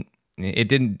didn't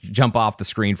jump off the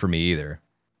screen for me either.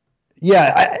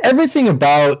 Yeah, everything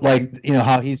about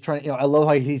how he's trying. I love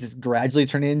how he's just gradually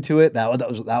turning into it. That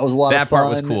was a lot. That of fun. part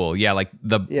was cool. Yeah, like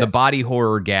the body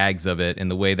horror gags of it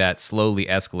and the way that slowly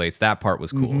escalates. That part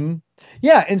was cool. Mm-hmm.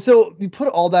 Yeah, and so you put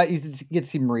all that. You get to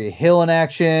see Maria Hill in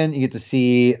action. You get to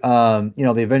see the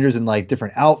Avengers in like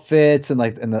different outfits and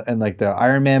the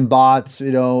Iron Man bots.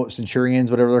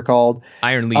 Centurions, whatever they're called.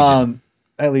 Iron Legion.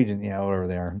 Legion, whatever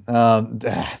they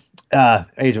are.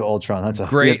 Age of Ultron. That's a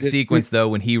great sequence though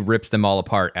when he rips them all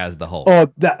apart as the Hulk.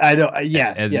 Oh, I know.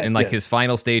 His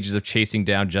final stages of chasing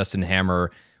down Justin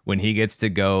Hammer when he gets to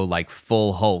go like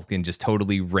full Hulk and just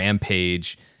totally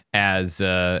rampage as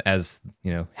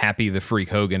Happy the Freak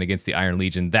Hogan against the Iron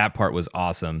Legion. That part was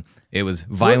awesome. It was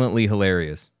violently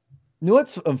hilarious. You know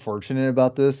what's unfortunate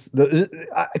about this?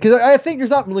 Because I think there's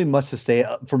not really much to say.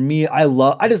 For me, I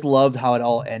just loved how it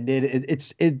all ended.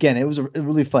 It was a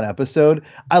really fun episode.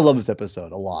 I love this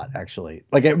episode a lot, actually.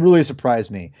 Like, it really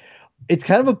surprised me. It's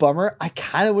kind of a bummer. I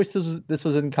kind of wish this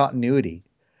was in continuity,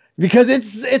 because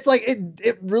it's like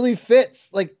it really fits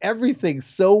like everything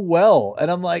so well. And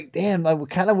I'm like, damn, I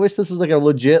kind of wish this was like a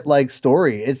legit like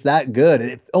story. It's that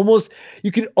good.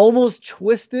 You could almost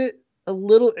twist it a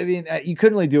little. I mean, you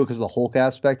couldn't really do it because of the Hulk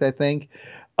aspect, I think.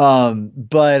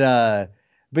 But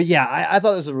yeah, I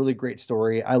thought it was a really great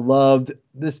story. I loved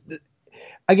this.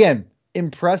 Again,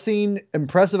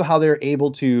 impressive how they're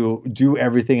able to do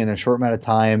everything in a short amount of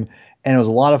time, and it was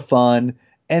a lot of fun.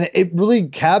 And it really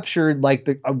captured like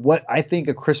what I think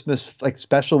a Christmas like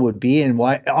special would be, and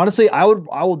why. Honestly, I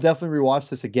will definitely rewatch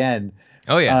this again.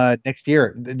 Oh yeah, next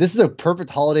year. This is a perfect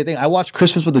holiday thing. I watched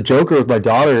Christmas with the Joker with my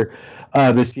daughter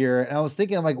this year, and I was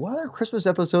thinking, I'm like, what other Christmas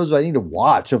episodes do I need to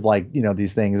watch of like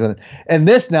these things? And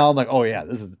this now, I'm like, oh yeah,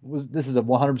 this is a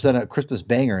 100% a Christmas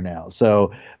banger now.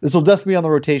 So this will definitely be on the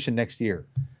rotation next year.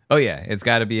 Oh yeah, it's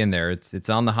got to be in there. It's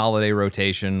on the holiday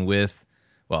rotation with,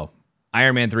 well,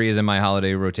 Iron Man 3 is in my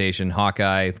holiday rotation,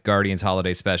 Hawkeye, Guardians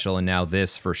holiday special, and now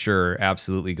this for sure,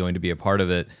 absolutely going to be a part of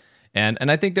it. And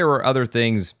I think there were other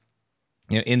things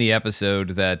in the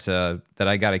episode that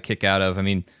I got a kick out of. I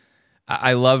mean,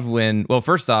 I loved when, well,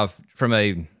 first off, from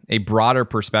a broader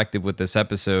perspective with this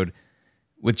episode,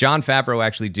 with Jon Favreau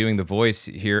actually doing the voice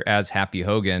here as Happy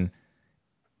Hogan,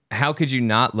 how could you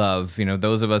not love,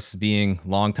 those of us being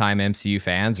longtime MCU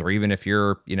fans, or even if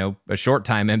you're, a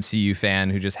short-time MCU fan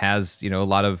who just has, a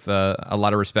lot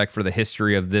of respect for the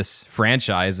history of this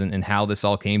franchise and how this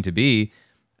all came to be.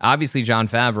 Obviously, Jon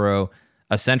Favreau,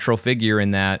 a central figure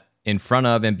in that, in front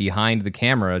of and behind the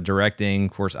camera, directing,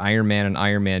 of course, Iron Man and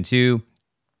Iron Man 2,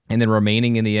 and then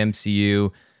remaining in the MCU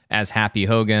as Happy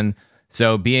Hogan.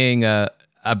 So being a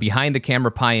behind-the-camera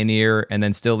pioneer and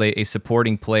then still a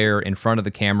supporting player in front of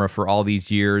the camera for all these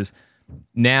years,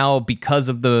 now, because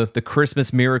of the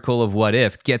Christmas miracle of What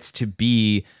If, gets to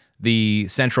be the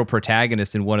central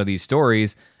protagonist in one of these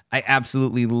stories. I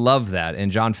absolutely love that.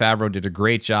 And Jon Favreau did a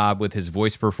great job with his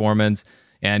voice performance.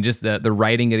 And just the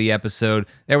writing of the episode,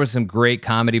 there was some great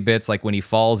comedy bits, like when he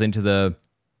falls into the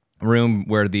room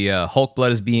where the Hulk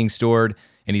blood is being stored,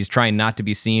 and he's trying not to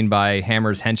be seen by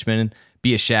Hammer's henchmen.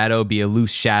 Be a shadow, be a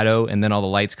loose shadow, and then all the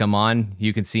lights come on.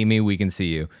 You can see me, we can see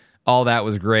you. All that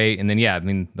was great. And then, yeah, I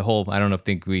mean, the whole, I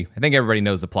think everybody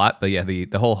knows the plot, but yeah,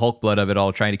 the whole Hulk blood of it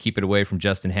all, trying to keep it away from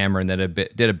Justin Hammer, and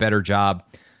that did a better job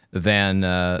than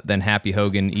Happy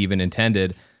Hogan even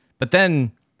intended. But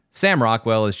then Sam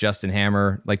Rockwell as Justin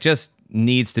Hammer, like, just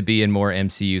needs to be in more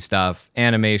MCU stuff.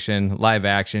 Animation, live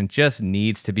action, just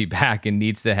needs to be back and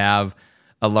needs to have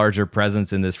a larger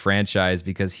presence in this franchise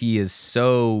because he is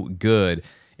so good.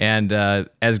 And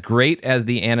as great as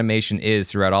the animation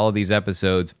is throughout all of these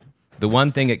episodes, the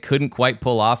one thing it couldn't quite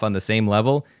pull off on the same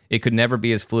level, it could never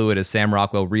be as fluid as Sam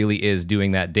Rockwell really is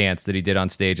doing that dance that he did on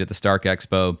stage at the Stark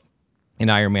Expo in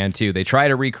Iron Man 2. They try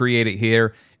to recreate it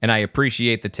here, and I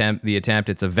appreciate the attempt.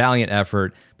 It's a valiant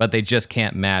effort, but they just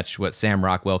can't match what Sam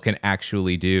Rockwell can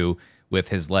actually do with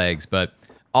his legs. But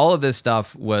all of this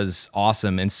stuff was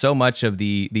awesome, and so much of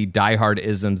the diehard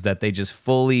isms that they just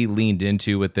fully leaned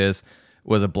into with this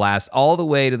was a blast, all the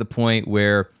way to the point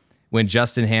where when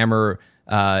Justin Hammer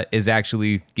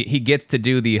he gets to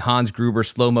do the Hans Gruber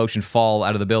slow motion fall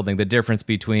out of the building. The difference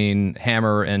between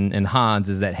Hammer and Hans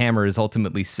is that Hammer is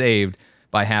ultimately saved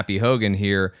by Happy Hogan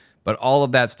here, but all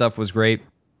of that stuff was great.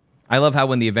 I love how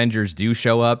when the Avengers do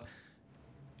show up,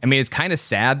 I mean, it's kind of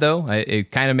sad though.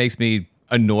 It kind of makes me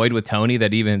annoyed with Tony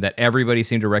that everybody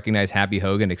seemed to recognize Happy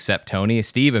Hogan except Tony.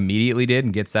 Steve immediately did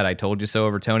and gets that "I told you so"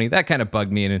 over Tony. That kind of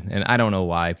bugged me, and I don't know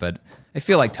why, but I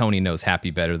feel like Tony knows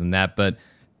Happy better than that. But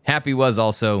Happy was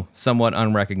also somewhat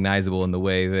unrecognizable in the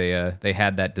way they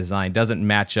had that design. Doesn't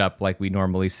match up like we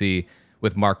normally see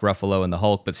with Mark Ruffalo and the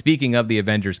Hulk. But speaking of the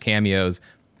Avengers cameos,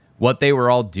 what they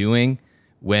were all doing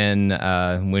when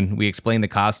we explained the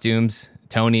costumes,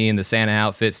 Tony in the Santa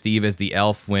outfit, Steve as the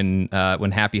elf, when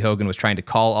Happy Hogan was trying to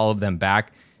call all of them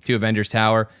back to Avengers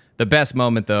Tower. The best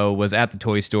moment, though, was at the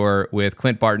toy store with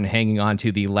Clint Barton hanging on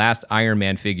to the last Iron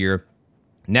Man figure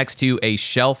next to a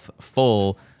shelf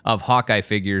full of Hawkeye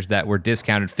figures that were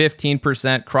discounted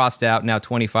 15%, crossed out, now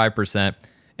 25%,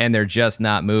 and they're just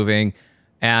not moving.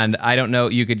 And I don't know,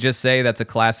 you could just say that's a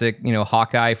classic,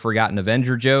 Hawkeye Forgotten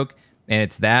Avenger joke, and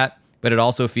it's that. But it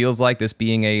also feels like this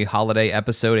being a holiday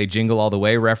episode, a Jingle All the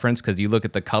Way reference, because you look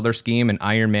at the color scheme and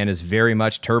Iron Man is very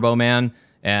much Turbo Man,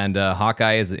 and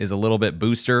Hawkeye is a little bit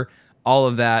Booster. All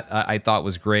of that I thought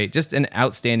was great. Just an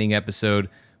outstanding episode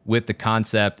with the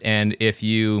concept. And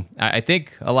I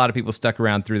think a lot of people stuck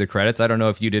around through the credits. I don't know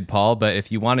if you did, Paul, but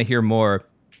if you want to hear more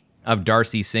of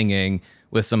Darcy singing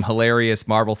with some hilarious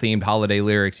Marvel-themed holiday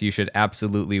lyrics, you should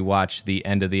absolutely watch to the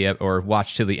end of the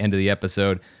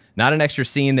episode. Not an extra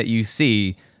scene that you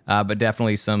see, but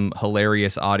definitely some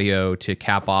hilarious audio to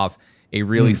cap off a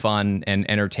really fun and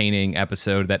entertaining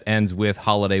episode that ends with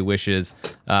holiday wishes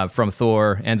from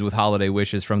Thor, ends with holiday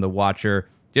wishes from the Watcher.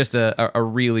 Just a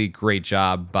really great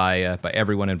job by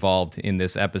everyone involved in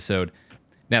this episode.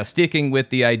 Now, sticking with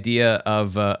the idea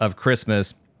of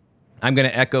Christmas, I'm going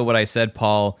to echo what I said,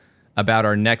 Paul, about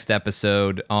our next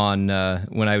episode on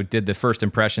when I did the first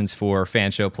impressions for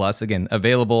Fan Show Plus. Again,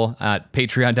 available at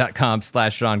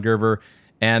patreon.com/Sean Gerber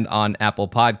and on Apple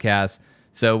Podcasts.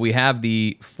 So we have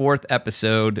the 4th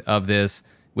episode of this,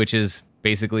 which is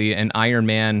basically an Iron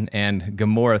Man and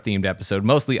Gamora themed episode,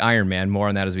 mostly Iron Man, more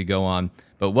on that as we go on.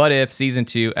 But what if Season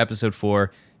 2, Episode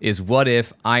 4 is what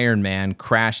if Iron Man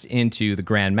crashed into the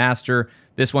Grand Master?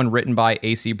 This one written by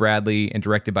A.C. Bradley and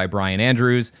directed by Brian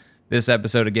Andrews. This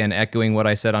episode, again, echoing what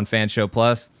I said on Fan Show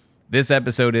Plus. This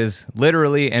episode is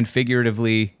literally and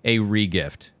figuratively a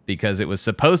regift because it was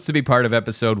supposed to be part of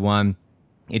Episode 1.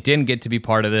 It didn't get to be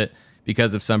part of it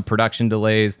because of some production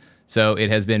delays. So it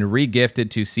has been regifted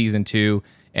to Season 2,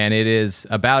 and it is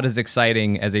about as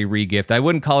exciting as a regift. I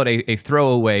wouldn't call it a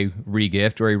throwaway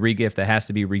regift or a regift that has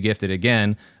to be regifted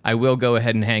again. I will go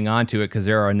ahead and hang on to it because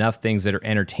there are enough things that are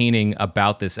entertaining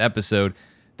about this episode.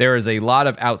 There is a lot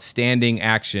of outstanding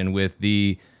action with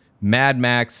the Mad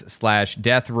Max /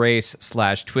 Death Race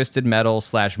 / Twisted Metal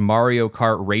 / Mario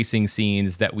Kart racing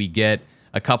scenes that we get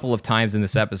a couple of times in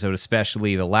this episode,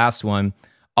 especially the last one.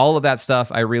 All of that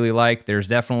stuff I really like. There's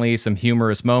definitely some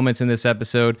humorous moments in this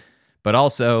episode, but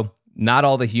also not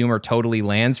all the humor totally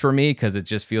lands for me because it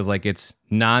just feels like it's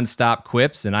nonstop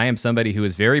quips, and I am somebody who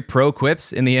is very pro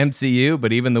quips in the MCU,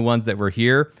 but even the ones that were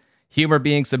here, humor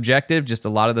being subjective, just a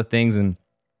lot of the things and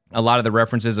a lot of the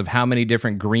references of how many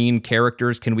different green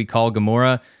characters can we call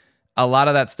Gamora, a lot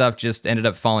of that stuff just ended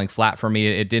up falling flat for me.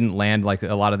 It didn't land like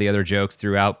a lot of the other jokes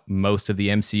throughout most of the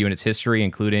MCU in its history,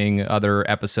 including other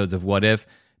episodes of What If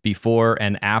before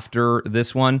and after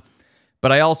this one.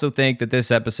 But I also think that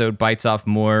this episode bites off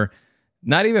more,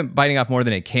 not even biting off more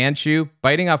than it can chew,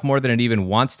 biting off more than it even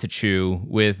wants to chew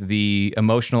with the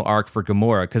emotional arc for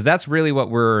Gamora, because that's really what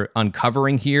we're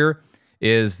uncovering here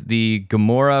is the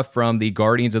Gamora from the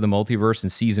Guardians of the Multiverse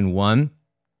in Season 1.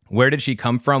 Where did she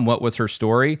come from? What was her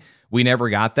story? We never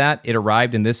got that. It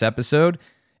arrived in this episode,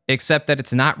 except that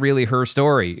it's not really her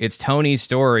story. It's Tony's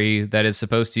story that is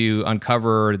supposed to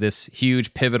uncover this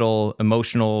huge, pivotal,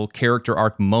 emotional character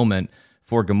arc moment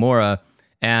for Gamora.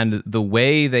 And the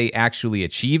way they actually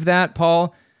achieve that,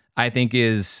 Paul, I think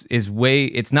is way...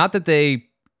 It's not that they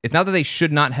it's not that they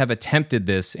should not have attempted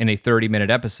this in a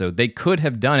 30-minute episode. They could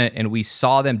have done it, and we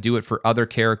saw them do it for other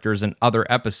characters and other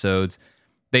episodes.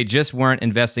 They just weren't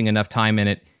investing enough time in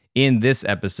it in this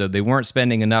episode. They weren't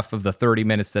spending enough of the 30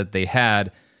 minutes that they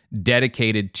had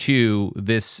dedicated to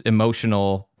this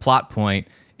emotional plot point,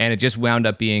 and it just wound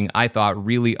up being, I thought,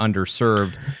 really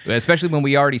underserved, especially when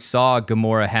we already saw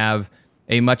Gamora have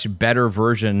a much better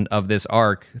version of this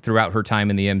arc throughout her time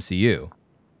in the MCU.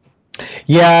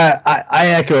 Yeah, I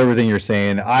echo everything you're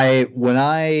saying. When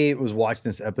I was watching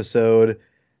this episode,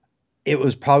 it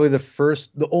was probably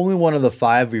the only one of the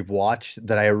 5 we've watched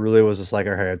that I really was just like,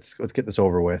 all right, let's get this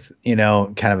over with,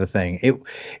 kind of a thing.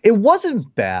 It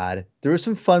wasn't bad. There were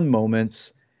some fun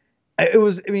moments.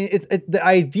 The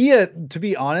idea, to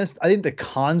be honest, I think the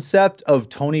concept of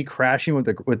Tony crashing with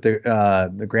the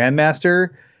Grandmaster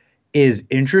is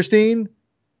interesting,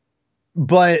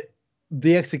 but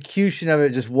the execution of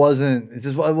it I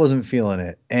wasn't feeling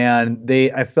it. And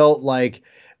I felt like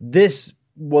this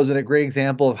wasn't a great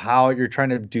example of how you're trying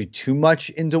to do too much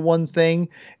into one thing,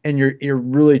 and you're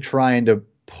really trying to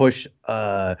push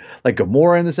like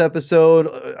Gamora in this episode.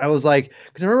 I was like,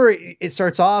 because I remember it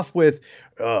starts off with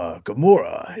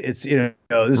Gamora. It's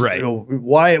this,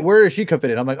 right. Where does she come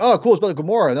in? I'm like, oh, cool, it's about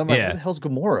Gamora. And I'm like, what the hell's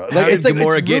Gamora? How did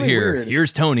Gamora get here? Weird.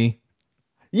 Here's Tony.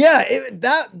 Yeah,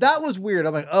 that was weird.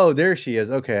 I'm like, oh, there she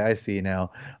is. Okay, I see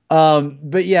now.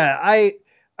 But yeah,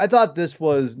 I thought this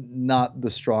was not the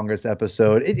strongest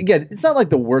episode. Again, it's not like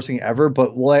the worst thing ever,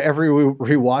 but will I ever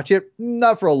rewatch it?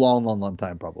 Not for a long, long, long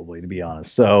time, probably, to be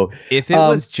honest. So if it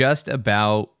was just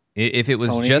about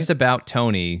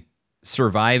Tony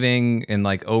surviving and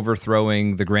like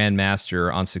overthrowing the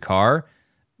Grandmaster on Sakaar,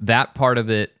 that part of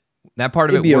it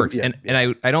works. And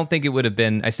I don't think it would have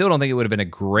been, I still don't think it would have been a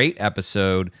great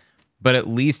episode, but at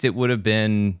least it would have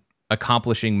been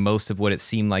accomplishing most of what it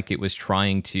seemed like it was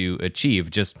trying to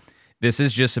achieve. This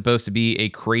is just supposed to be a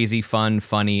crazy, fun,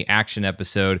 funny action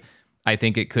episode. I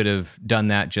think it could have done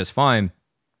that just fine.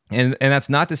 And that's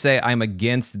not to say I'm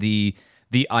against the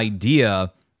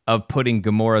idea of putting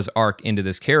Gamora's arc into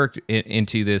this character,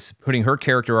 putting her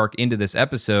character arc into this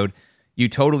episode. You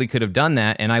totally could have done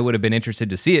that, and I would have been interested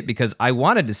to see it because I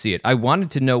wanted to see it. I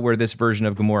wanted to know where this version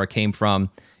of Gamora came from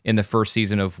in the first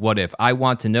season of What If. I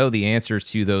want to know the answers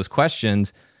to those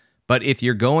questions, but if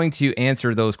you're going to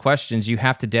answer those questions, you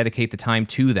have to dedicate the time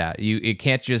to that. It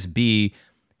can't just be,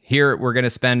 here we're going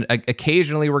to spend,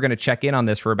 occasionally we're going to check in on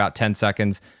this for about 10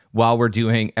 seconds while we're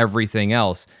doing everything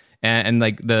else. And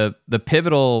like the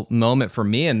pivotal moment for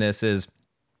me in this is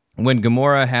when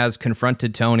Gamora has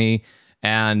confronted Tony,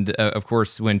 and of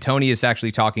course, when Tony is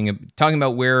actually talking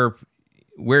about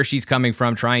where she's coming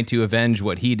from, trying to avenge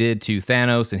what he did to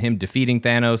Thanos and him defeating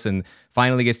Thanos, and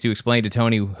finally gets to explain to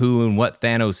Tony who and what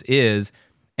Thanos is.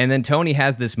 And then Tony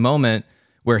has this moment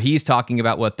where he's talking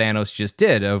about what Thanos just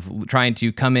did, of trying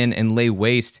to come in and lay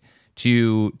waste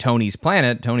to Tony's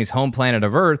planet, Tony's home planet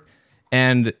of Earth.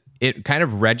 And it kind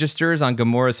of registers on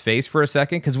Gamora's face for a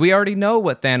second, because we already know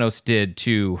what Thanos did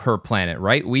to her planet,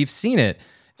 right? We've seen it.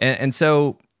 And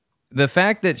so the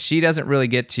fact that she doesn't really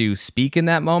get to speak in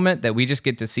that moment, that we just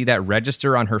get to see that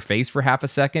register on her face for half a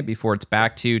second before it's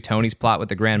back to Tony's plot with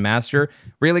the Grandmaster,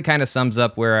 really kind of sums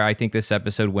up where I think this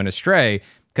episode went astray,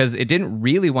 because it didn't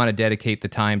really want to dedicate the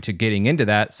time to getting into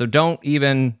that. So don't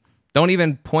even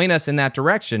point us in that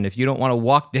direction. If you don't want to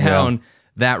walk down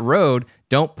that road,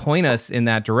 don't point us in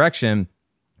that direction.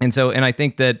 And I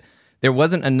think that there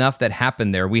wasn't enough that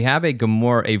happened there. We have a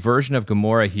version of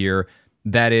Gamora here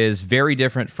that is very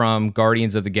different from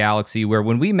Guardians of the Galaxy, where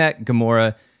when we met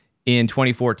Gamora in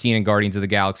 2014 in Guardians of the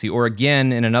Galaxy, or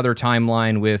again in another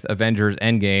timeline with Avengers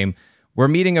Endgame, we're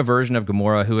meeting a version of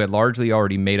Gamora who had largely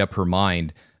already made up her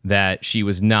mind that she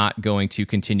was not going to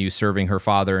continue serving her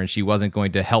father, and she wasn't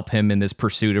going to help him in this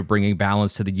pursuit of bringing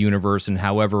balance to the universe, and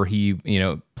however he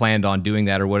planned on doing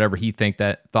that, or whatever he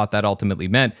thought that ultimately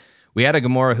meant. We had a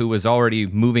Gamora who was already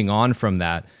moving on from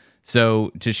that.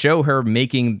 So to show her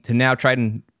to now try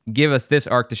and give us this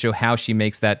arc to show how she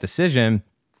makes that decision,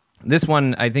 this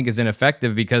one I think is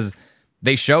ineffective, because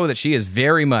they show that she is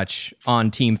very much on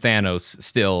Team Thanos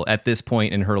still at this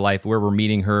point in her life, where we're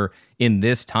meeting her in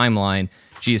this timeline.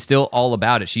 She is still all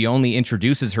about it. She only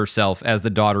introduces herself as the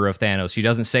daughter of Thanos. She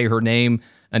doesn't say her name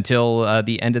until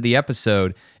the end of the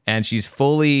episode, and she's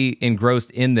fully engrossed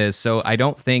in this. So I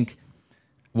don't think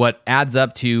what adds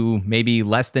up to maybe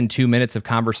less than 2 minutes of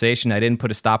conversation, I didn't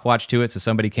put a stopwatch to it so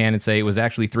somebody can and say it was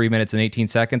actually 3 minutes and 18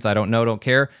 seconds. I don't know, don't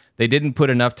care. They didn't put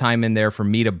enough time in there for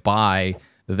me to buy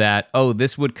that,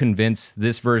 this would convince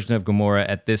this version of Gamora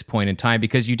at this point in time,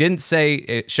 because you didn't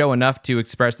show enough to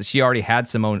express that she already had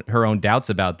her own doubts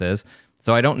about this.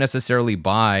 So I don't necessarily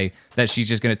buy that she's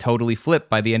just going to totally flip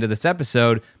by the end of this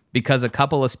episode, because a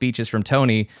couple of speeches from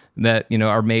Tony that,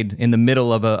 are made in the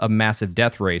middle of a massive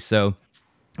death race. So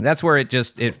that's where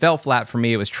it fell flat for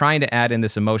me. It was trying to add in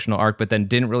this emotional arc, but then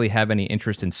didn't really have any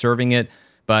interest in serving it.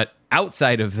 But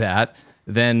outside of that,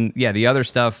 then the other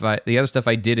stuff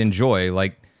I did enjoy.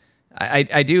 Like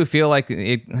I do feel like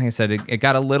like I said, it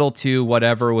got a little too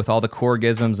whatever with all the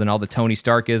Korg-isms and all the Tony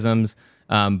Stark-isms.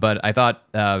 But I thought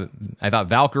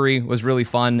Valkyrie was really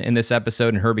fun in this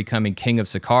episode, and her becoming King of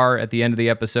Sakaar at the end of the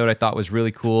episode I thought was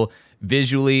really cool.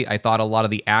 Visually, I thought a lot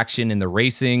of the action in the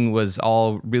racing was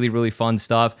all really, really fun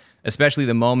stuff, especially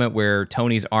the moment where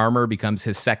Tony's armor becomes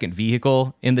his second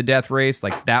vehicle in the death race.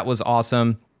 Like, that was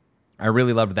awesome. I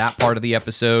really loved that part of the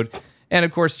episode. And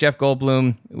of course, Jeff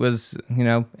Goldblum was,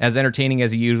 as entertaining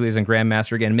as he usually is in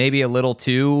Grandmaster. Again, maybe a little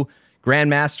too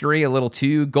Grandmastery, a little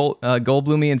too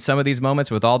Goldbloomy in some of these moments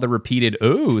with all the repeated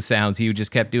 "ooh" sounds he just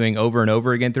kept doing over and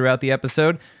over again throughout the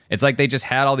episode. It's like they just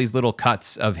had all these little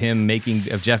cuts of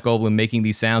Jeff Goldblum making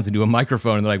these sounds into a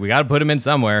microphone, and they're like, we got to put him in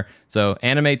somewhere, so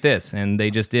animate this, and they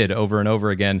just did over and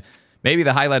over again. Maybe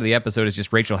the highlight of the episode is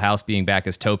just Rachel House being back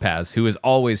as Topaz, who is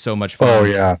always so much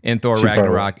fun in Thor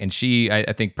Ragnarok, and she,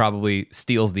 I think, probably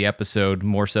steals the episode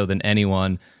more so than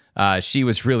anyone. She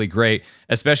was really great,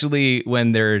 especially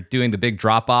when they're doing the big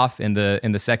drop off in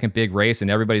the second big race, and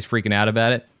everybody's freaking out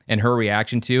about it. And her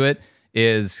reaction to it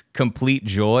is complete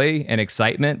joy and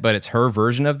excitement, but it's her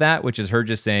version of that, which is her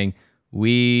just saying,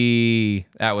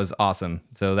 that was awesome.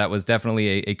 So that was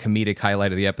definitely a comedic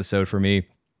highlight of the episode for me.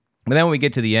 But then when we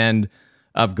get to the end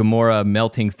of Gamora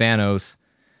melting Thanos,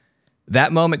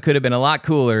 that moment could have been a lot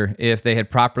cooler if they had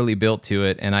properly built to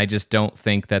it, and I just don't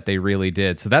think that they really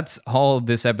did. So that's all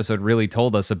this episode really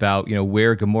told us about,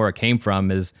 where Gamora came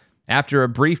from, is after a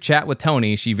brief chat with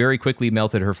Tony, she very quickly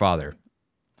melted her father.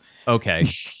 Okay.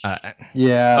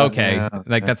 Okay.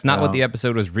 That's not what the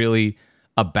episode was really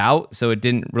about, so it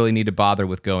didn't really need to bother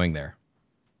with going there.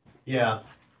 Yeah.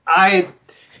 I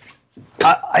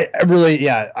really,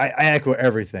 I echo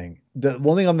everything. The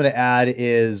one thing I'm going to add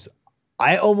is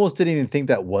I almost didn't even think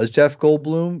that was Jeff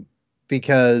Goldblum,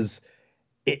 because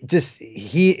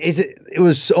it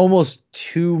was almost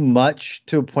too much,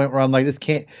 to a point where I'm like, this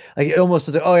can't, like, it almost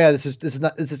like, oh yeah,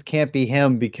 this can't be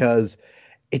him, because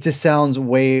it just sounds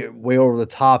way over the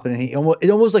top, and it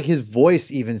almost like his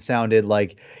voice even sounded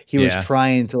like he was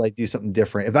trying to like do something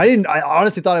different. I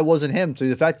honestly thought it wasn't him. So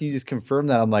the fact that you just confirmed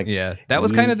that, I'm like, that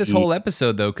was kind of this whole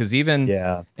episode though, because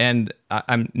and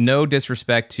I'm no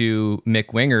disrespect to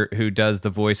Mick Winger, who does the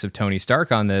voice of Tony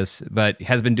Stark on this, but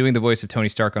has been doing the voice of Tony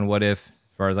Stark on What If, as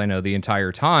far as I know, the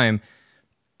entire time,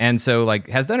 and so like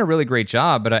has done a really great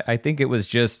job. But I think it was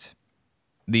just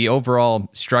the overall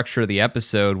structure of the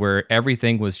episode where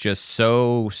everything was just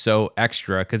so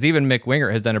extra, because even Mick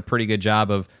Winger has done a pretty good job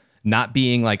of not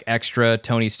being like extra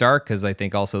Tony Stark, because I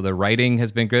think also the writing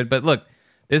has been good. But look,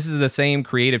 this is the same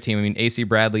creative team. I mean, AC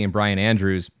Bradley and Brian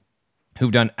Andrews,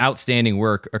 who've done outstanding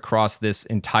work across this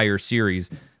entire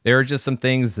series. There are just some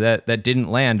things that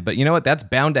didn't land, but you know what? That's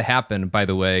bound to happen, by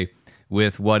the way,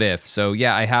 with What If. So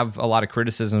yeah, I have a lot of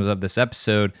criticisms of this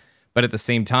episode, but at the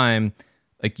same time,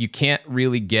 like, you can't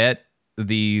really get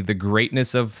the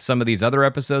greatness of some of these other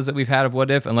episodes that we've had of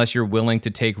What If unless you're willing to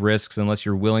take risks, unless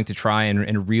you're willing to try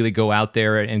and really go out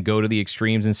there and go to the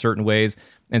extremes in certain ways.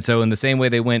 And so in the same way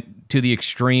they went to the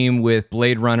extreme with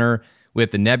Blade Runner,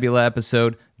 with the Nebula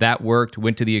episode, that worked.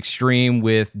 Went to the extreme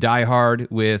with Die Hard,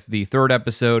 with the third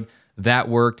episode, that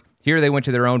worked. Here they went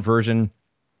to their own version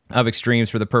of extremes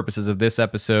for the purposes of this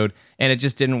episode, and it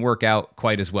just didn't work out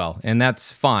quite as well. And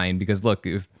that's fine, because look,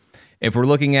 if we're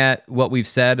looking at what we've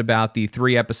said about the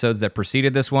 3 episodes that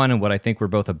preceded this one, and what I think we're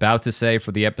both about to say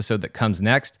for the episode that comes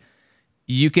next,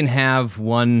 you can have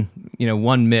one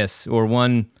miss, or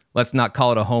one, let's not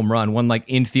call it a home run, one like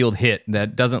infield hit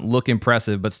that doesn't look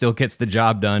impressive but still gets the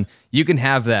job done. You can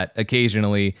have that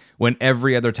occasionally when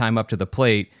every other time up to the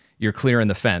plate, you're clearing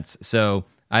the fence. So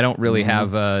I don't really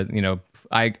have,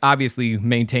 I obviously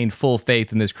maintain full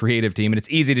faith in this creative team, and it's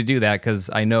easy to do that because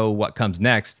I know what comes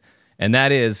next. And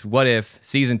that is What If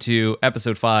Season 2,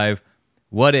 Episode 5,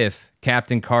 What If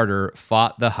Captain Carter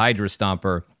Fought the Hydra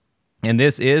Stomper? And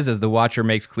this is, as the Watcher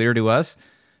makes clear to us,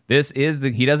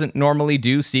 he doesn't normally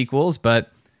do sequels,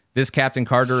 but this Captain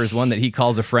Carter is one that he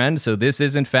calls a friend. So this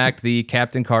is, in fact, the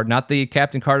Captain Carter, not the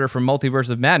Captain Carter from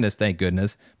Multiverse of Madness, thank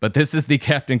goodness, but this is the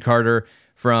Captain Carter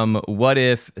from What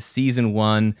If Season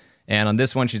 1. And on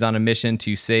this one, she's on a mission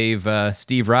to save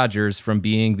Steve Rogers from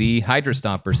being the Hydra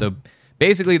Stomper. So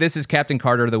basically, this is Captain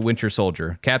Carter, the Winter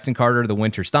Soldier. Captain Carter, the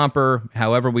Winter Stomper,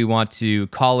 however we want to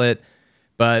call it.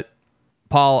 But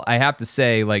Paul, I have to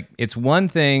say, like, it's one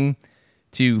thing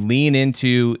to lean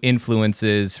into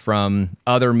influences from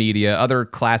other media, other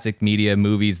classic media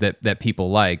movies that people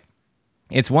like.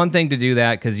 It's one thing to do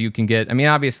that because you can get, I mean,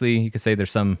 obviously you could say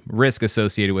there's some risk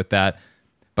associated with that,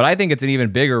 but I think it's an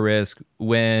even bigger risk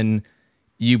when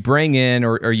you bring in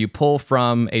or you pull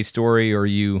from a story or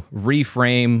you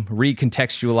reframe,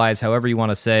 recontextualize, however you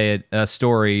want to say it, a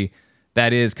story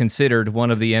that is considered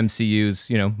one of the MCU's,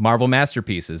 Marvel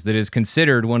masterpieces, that is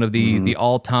considered one of the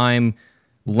all-time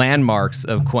landmarks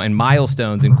and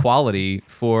milestones in quality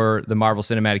for the Marvel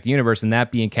Cinematic Universe, and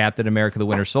that being Captain America the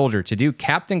Winter Soldier. To do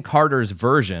Captain Carter's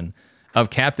version of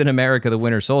Captain America the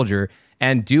Winter Soldier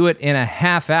and do it in a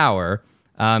half hour,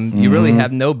 you really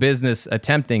have no business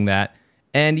attempting that.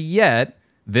 And yet,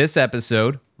 this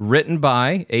episode, written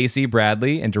by A.C.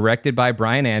 Bradley and directed by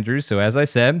Brian Andrews, so as I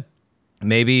said,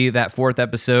 maybe that fourth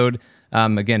episode,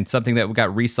 again, something that got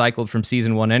recycled from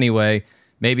season 1 anyway,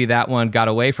 maybe that one got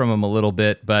away from them a little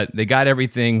bit, but they got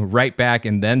everything right back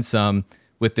and then some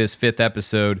with this fifth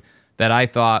episode that I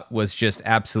thought was just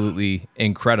absolutely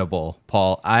incredible,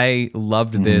 Paul. I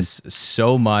loved this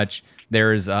so much.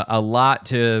 There's a lot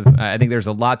to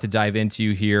dive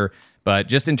into here, but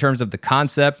just in terms of the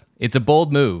concept, it's a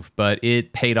bold move, but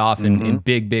it paid off in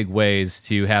big, big ways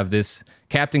to have this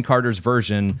Captain Carter's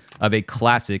version of a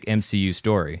classic MCU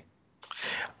story.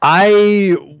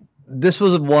 This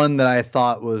was one that I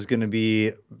thought was going to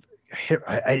be,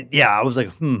 I was like,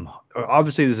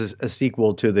 obviously this is a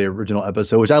sequel to the original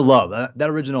episode, which I love. That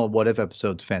original What If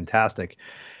episode's fantastic.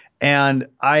 And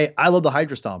I love the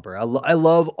Hydra Stomper. I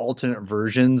love alternate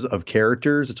versions of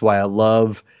characters. That's why I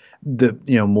love the,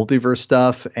 multiverse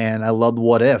stuff. And I love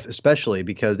What If, especially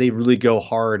because they really go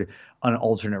hard on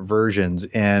alternate versions.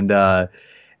 And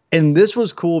this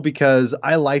was cool because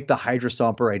I like the Hydra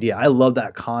Stomper idea. I love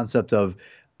that concept of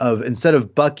instead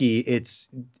of Bucky, it's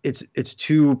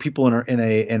two people in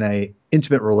a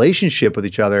intimate relationship with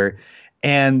each other,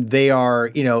 and they are,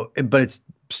 but it's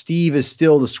Steve is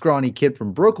still the scrawny kid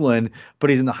from Brooklyn, but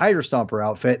he's in the Hydra Stomper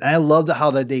outfit. And I love how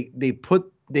that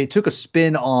they took a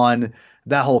spin on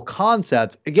that whole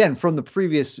concept again from the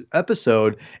previous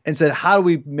episode and said, how do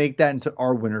we make that into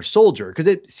our Winter Soldier? Because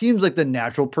it seems like the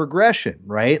natural progression,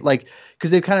 right? Like,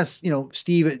 because they kind of,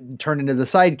 Steve turned into the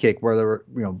sidekick where they were,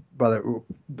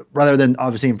 rather than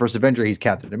obviously in First Avenger, he's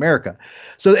Captain America.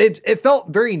 So it felt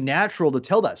very natural to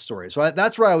tell that story. So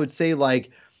that's where I would say, like,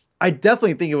 I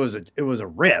definitely think it was a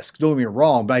risk. Don't get me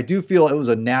wrong, but I do feel it was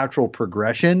a natural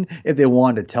progression if they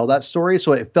wanted to tell that story.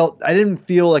 So I didn't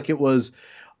feel like it was,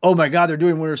 oh my God, they're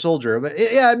doing Winter Soldier. But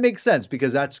it makes sense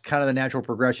because that's kind of the natural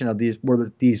progression of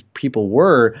these people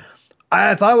were.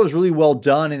 I thought it was really well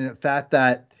done. And the fact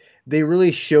that they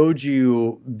really showed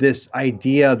you this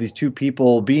idea of these two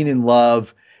people being in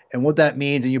love and what that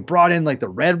means. And you brought in like the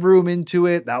Red Room into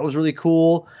it. That was really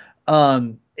cool.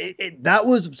 That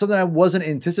was something I wasn't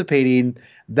anticipating,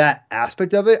 that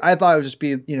aspect of it. I thought it would just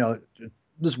be,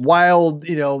 this wild,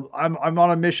 I'm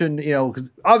on a mission,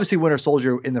 because obviously Winter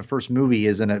Soldier in the first movie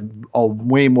is in a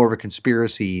way more of a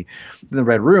conspiracy than the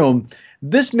Red Room.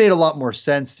 This made a lot more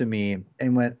sense to me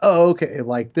and went, oh, okay,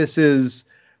 like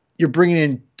you're bringing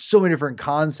in so many different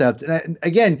concepts. And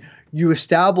again, you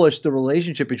establish the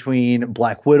relationship between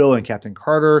Black Widow and Captain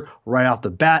Carter right off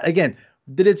the bat. Again,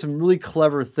 they did some really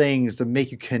clever things to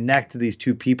make you connect to these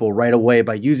two people right away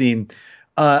by using,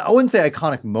 I wouldn't say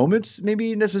iconic moments,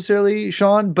 maybe necessarily,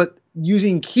 Sean, but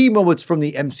using key moments from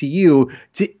the MCU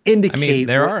to indicate. I mean,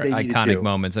 there are iconic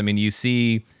moments. I mean, you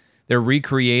see they're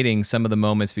recreating some of the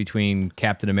moments between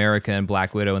Captain America and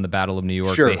Black Widow in the Battle of New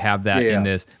York. Sure. They have that in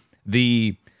this.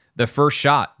 The first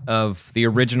shot of the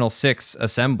original Six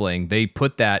assembling, they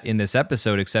put that in this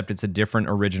episode, except it's a different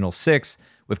original Six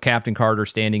with Captain Carter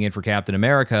standing in for Captain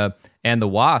America and the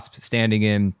Wasp standing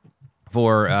in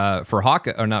for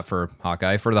Hawkeye, or not for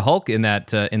Hawkeye, for the Hulk in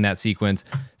that sequence.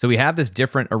 So we have this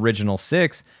different original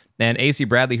Six. And A.C.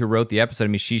 Bradley, who wrote the episode, I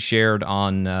mean, she shared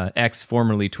on X,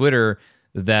 formerly Twitter,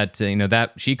 that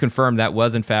that she confirmed that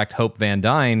was in fact Hope Van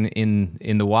Dyne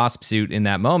in the Wasp suit in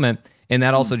that moment. And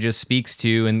that also just speaks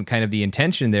to and kind of the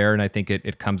intention there. And I think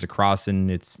it comes across, and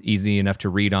it's easy enough to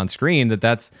read on screen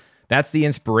that's the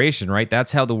inspiration, right?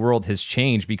 That's how the world has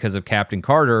changed because of Captain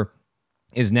Carter.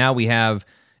 Is now we have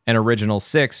an original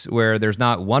Six where there's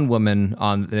not just one woman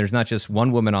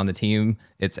on the team.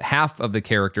 It's half of the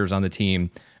characters on the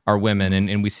team are women.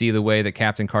 And we see the way that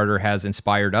Captain Carter has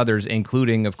inspired others,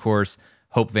 including, of course,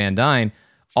 Hope Van Dyne.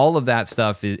 All of that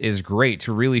stuff is great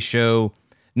to really show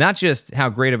not just how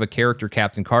great of a character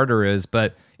Captain Carter is,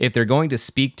 but if they're going to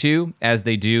speak to, as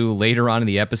they do later on in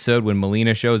the episode when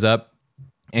Melina shows up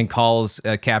and calls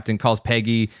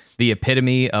Peggy the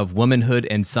epitome of womanhood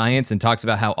and science, and talks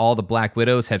about how all the Black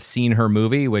Widows have seen her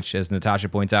movie, which, as Natasha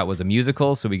points out, was a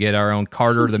musical. So we get our own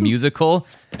Carter the musical,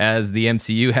 as the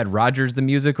MCU had Rogers the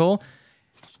musical.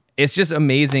 It's just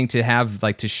amazing to have,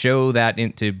 like, to show that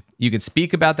you could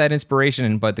speak about that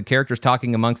inspiration, but the characters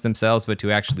talking amongst themselves, but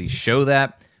to actually show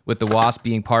that with the Wasp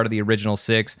being part of the original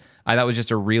six, I thought was just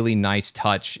a really nice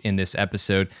touch in this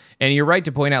episode. And you're right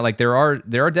to point out, like, there are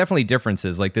definitely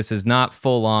differences. Like, this is not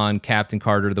full on Captain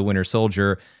Carter, the Winter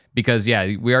Soldier, because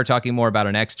we are talking more about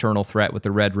an external threat with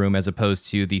the Red Room as opposed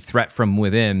to the threat from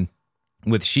within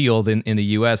with S.H.I.E.L.D. in the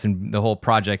U.S. and the whole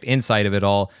Project Insight of it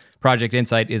all. Project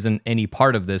Insight isn't any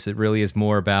part of this. It really is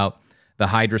more about the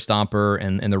Hydra Stomper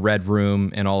and the Red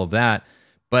Room and all of that.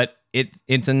 But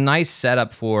it's a nice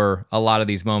setup for a lot of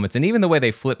these moments. And even the way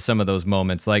they flip some of those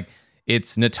moments, like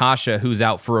it's Natasha who's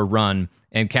out for a run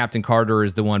and Captain Carter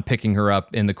is the one picking her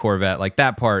up in the Corvette. Like,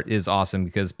 that part is awesome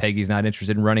because Peggy's not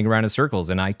interested in running around in circles.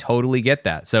 And I totally get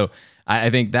that. So I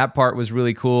think that part was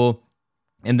really cool.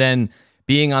 And then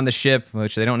being on the ship,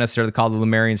 which they don't necessarily call the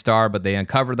Lemurian Star, but they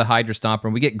uncover the Hydra Stomper,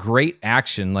 and we get great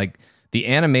action. Like, the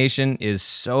animation is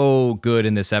so good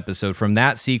in this episode, from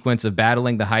that sequence of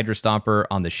battling the Hydra Stomper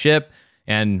on the ship,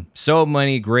 and so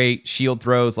many great shield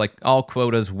throws, like all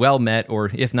quotas well met, or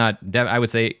if not, I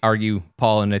would say, argue,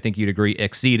 Paul, and I think you'd agree,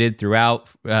 exceeded throughout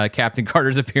Captain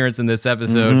Carter's appearance in this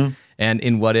episode and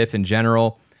in What If in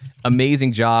general.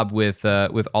 Amazing job with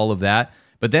all of that.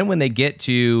 But then when they get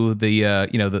to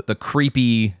the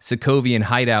creepy Sokovian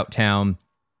hideout town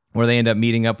where they end up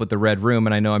meeting up with the Red Room,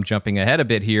 and I know I'm jumping ahead a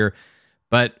bit here,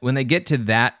 but when they get to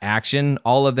that action,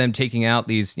 all of them taking out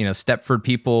these, Stepford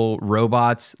people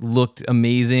robots looked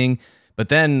amazing. But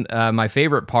then my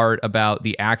favorite part about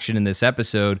the action in this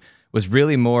episode was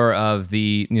really more of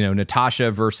the,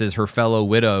 Natasha versus her fellow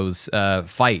widows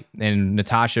fight, and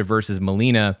Natasha versus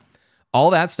Melina. All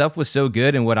that stuff was so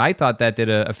good, and what I thought that did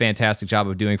a fantastic job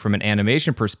of doing from an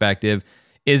animation perspective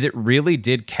is it really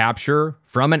did capture,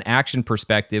 from an action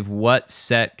perspective, what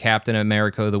set Captain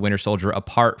America, the Winter Soldier,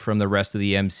 apart from the rest of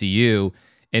the MCU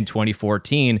in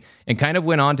 2014, and kind of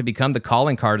went on to become the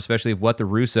calling card, especially of what the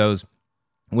Russos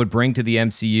would bring to the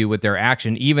MCU with their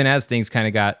action, even as things kind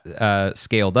of got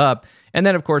scaled up, and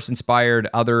then, of course, inspired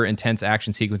other intense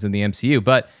action sequences in the MCU.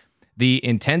 But the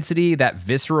intensity, that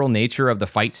visceral nature of the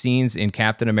fight scenes in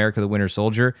Captain America, the Winter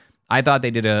Soldier, I thought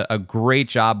they did a great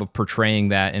job of portraying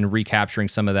that and recapturing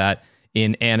some of that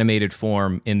in animated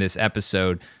form in this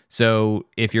episode. So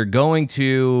if you're going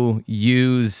to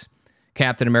use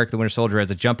Captain America, the Winter Soldier as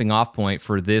a jumping off point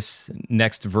for this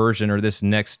next version or this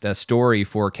next story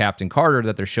for Captain Carter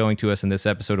that they're showing to us in this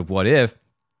episode of What If,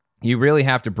 you really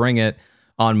have to bring it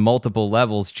on multiple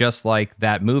levels, just like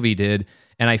that movie did.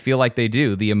 And I feel like they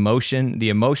do. The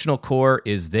emotional core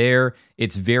is there.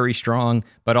 It's very strong,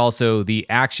 but also the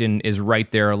action is right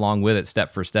there along with it,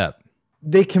 step for step.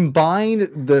 They combined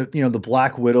the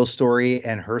Black Widow story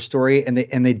and her story, and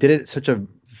they did it in such a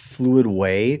fluid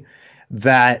way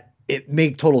that it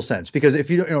made total sense. Because if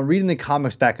you reading the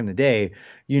comics back in the day,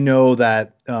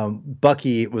 that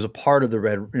Bucky was a part of the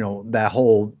Red, that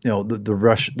whole, the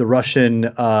Russian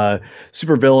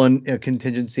supervillain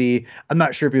contingency. I'm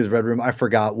not sure if he was Red Room. I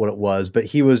forgot what it was, but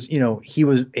he was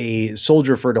a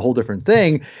soldier for a whole different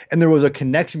thing. And there was a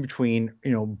connection between,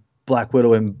 Black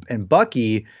Widow and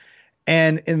Bucky.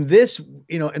 And in this,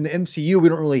 in the MCU, we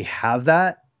don't really have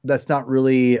that. That's not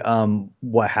really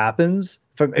what happens.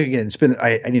 Again,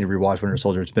 I need to rewatch Winter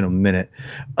Soldier. It's been a minute.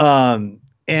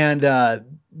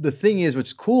 The thing is,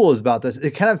 what's cool is about this,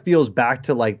 it kind of feels back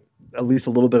to like at least a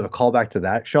little bit of a callback to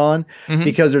that, Sean,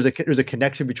 because there's a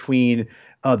connection between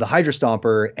the Hydra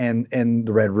Stomper and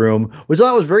the Red Room, which I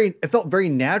thought it felt very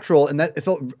natural, and that it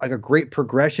felt like a great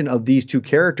progression of these two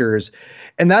characters.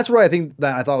 And that's where I think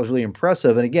that I thought was really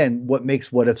impressive. And again, what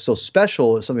makes What If so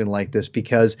special is something like this,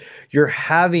 because you're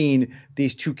having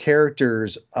these two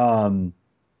characters,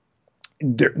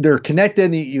 they're connected,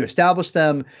 and you establish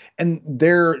them, and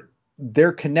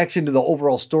their connection to the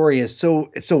overall story is so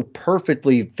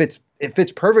perfectly fits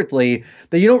perfectly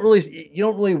that you don't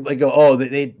really like go, oh,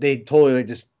 they totally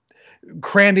just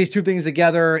cram these two things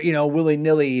together,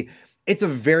 willy-nilly. It's a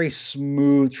very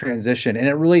smooth transition,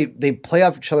 and they play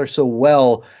off each other so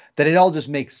well that it all just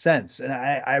makes sense. And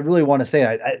I really want to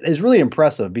say it's really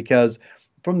impressive, because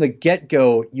from the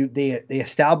get-go, they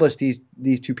established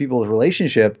these two people's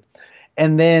relationship,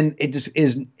 and then it just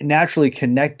is naturally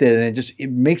connected, and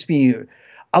it makes me.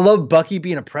 I love Bucky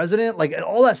being a president, like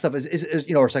all that stuff is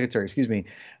or secretary, excuse me.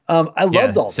 I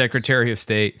loved all Secretary of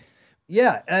State.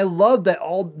 Yeah, and I love that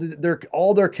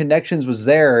all their connections was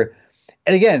there.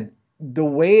 And again, the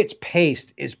way it's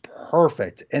paced is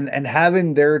perfect, and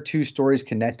having their two stories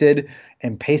connected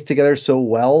and paced together so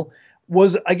well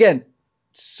was, again,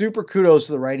 super kudos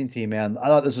to the writing team, man. I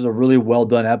thought this was a really well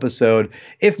done episode.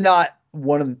 If not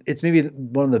it's maybe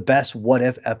one of the best What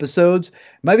If episodes. It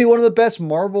might be one of the best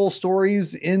Marvel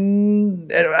stories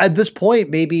at this point.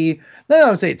 Maybe I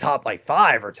would say top like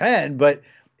 5 or 10, but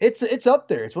it's up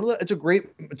there. It's a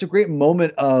great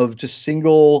moment of just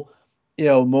single,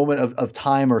 moment of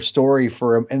time or story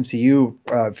for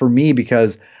MCU for me,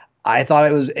 because I thought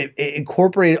it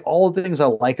incorporated all the things I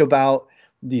like about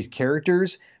these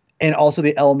characters, and also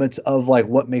the elements of like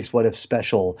what makes What If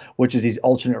special, which is these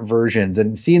alternate versions,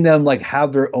 and seeing them like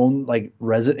have their own like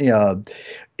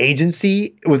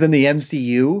agency within the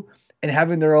MCU, and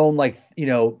having their own like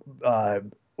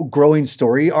growing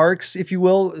story arcs, if you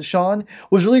will, Sean,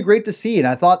 was really great to see. And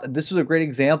I thought that this was a great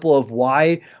example of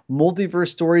why multiverse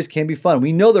stories can be fun.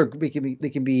 We know they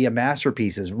can be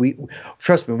masterpieces.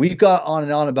 Trust me, we've got on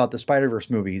and on about the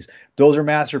Spider-Verse movies. Those are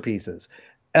masterpieces.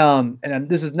 And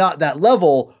this is not that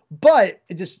level, but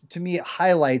it just, to me, it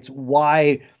highlights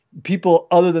why people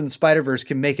other than Spider-Verse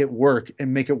can make it work,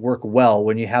 and make it work well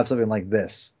when you have something like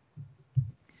this.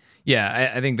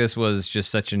 Yeah, I think this was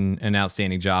just such an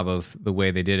outstanding job of the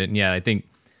way they did it. And yeah, I think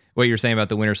what you're saying about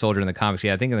the Winter Soldier in the comics,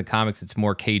 I think in the comics it's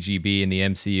more KGB. In the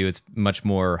MCU, it's much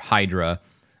more Hydra.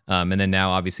 And then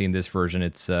now, obviously, in this version,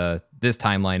 it's this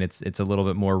timeline, it's a little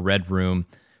bit more Red Room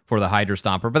for the Hydra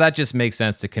Stomper, but that just makes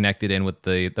sense to connect it in with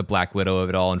the Black Widow of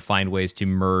it all, and find ways to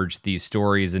merge these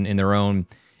stories in their own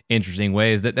interesting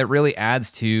ways that really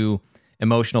adds to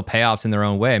emotional payoffs in their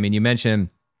own way. I mean, you mentioned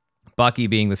Bucky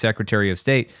being the Secretary of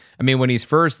State. I mean, when he's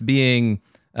first being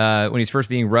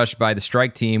rushed by the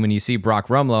strike team, when you see Brock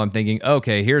Rumlow, I'm thinking,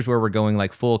 okay, here's where we're going,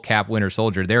 like full Cap Winter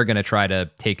Soldier. They're going to try to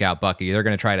take out Bucky. They're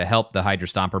going to try to help the Hydra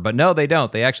Stomper, but no, they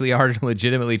don't. They actually are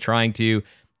legitimately trying to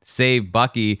save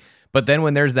Bucky. But then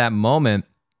when there's that moment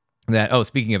that,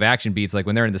 speaking of action beats, like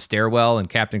when they're in the stairwell and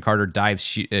Captain Carter dives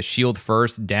shield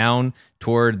first down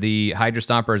toward the Hydra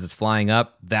Stomper as it's flying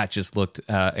up, that just looked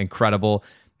incredible,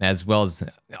 as well as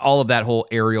all of that whole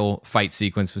aerial fight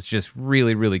sequence was just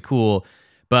really, really cool.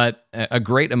 But a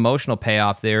great emotional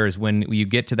payoff there is when you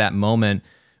get to that moment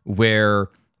where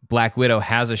Black Widow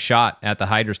has a shot at the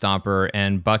Hydra Stomper,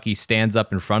 and Bucky stands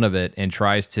up in front of it and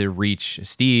tries to reach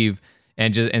Steve,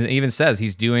 and even says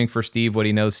he's doing for Steve what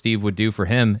he knows Steve would do for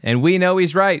him. And we know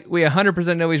he's right. We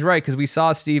 100% know he's right, because we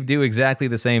saw Steve do exactly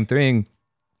the same thing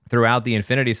throughout the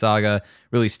Infinity Saga,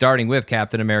 really starting with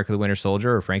Captain America the Winter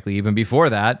Soldier, or frankly, even before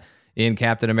that, in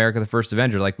Captain America the First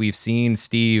Avenger. Like, we've seen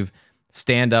Steve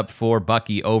stand up for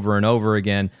Bucky over and over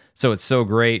again. So it's so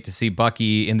great to see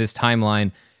Bucky in this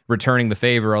timeline returning the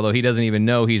favor, although he doesn't even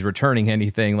know he's returning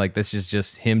anything. Like, this is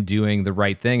just him doing the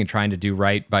right thing and trying to do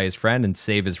right by his friend and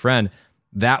save his friend.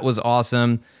 That was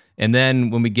awesome. And then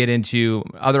when we get into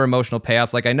other emotional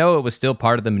payoffs, like, I know it was still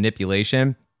part of the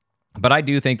manipulation, but I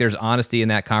do think there's honesty in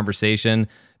that conversation.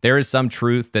 There is some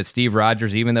truth that Steve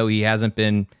Rogers, even though he hasn't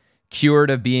been cured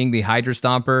of being the Hydra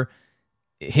Stomper,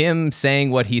 him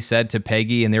saying what he said to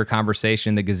Peggy in their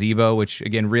conversation in the gazebo, which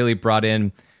again really brought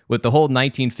in with the whole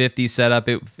 1950s setup,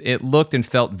 it looked and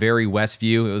felt very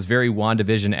Westview. It was very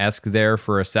WandaVision-esque there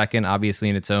for a second, obviously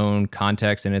in its own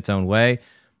context, in its own way.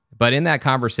 But in that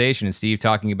conversation, and Steve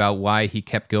talking about why he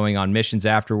kept going on missions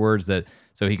afterwards, that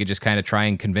so he could just kind of try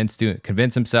and convince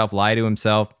himself, lie to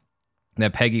himself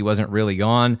that Peggy wasn't really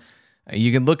gone.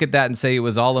 You can look at that and say it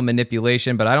was all a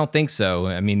manipulation, but I don't think so.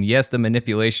 I mean, yes, the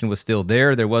manipulation was still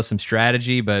there. There was some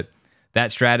strategy, but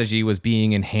that strategy was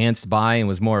being enhanced by and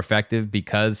was more effective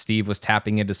because Steve was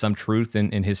tapping into some truth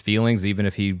in his feelings. Even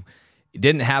if he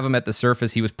didn't have them at the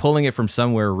surface, he was pulling it from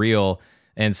somewhere real.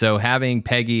 And so having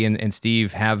Peggy and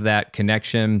Steve have that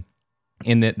connection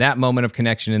in that moment of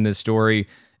connection in this story,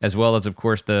 as well as, of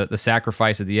course, the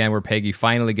sacrifice at the end where Peggy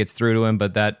finally gets through to him,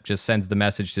 but that just sends the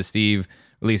message to Steve,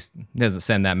 at least doesn't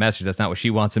send that message. That's not what she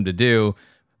wants him to do,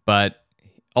 but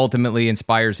ultimately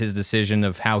inspires his decision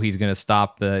of how he's going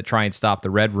to try and stop the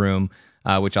Red Room,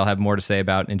 which I'll have more to say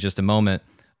about in just a moment.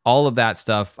 All of that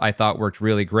stuff I thought worked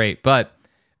really great, but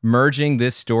merging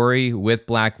this story with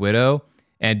Black Widow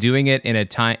and doing it in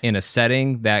a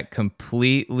setting that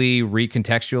completely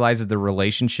recontextualizes the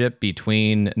relationship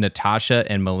between Natasha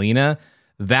and Melina,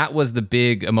 that was the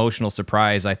big emotional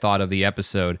surprise I thought of the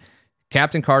episode.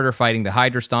 Captain Carter fighting the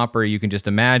Hydra Stomper, you can just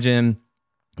imagine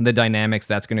the dynamics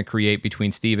that's going to create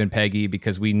between Steve and Peggy,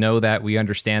 because we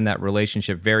understand that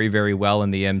relationship very, very well in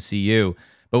the MCU.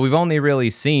 But we've only really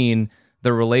seen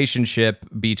the relationship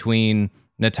between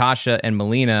Natasha and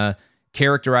Melina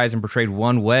characterized and portrayed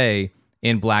one way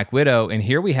in Black Widow, and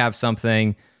here we have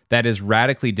something that is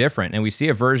radically different. And we see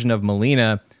a version of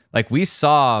Melina, like we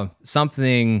saw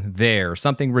something there,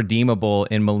 something redeemable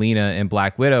in Melina and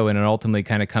Black Widow, and it ultimately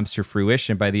kind of comes to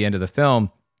fruition by the end of the film.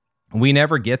 We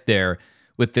never get there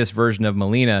with this version of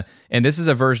Melina. And this is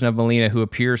a version of Melina who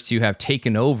appears to have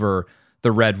taken over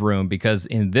the Red Room, because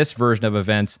in this version of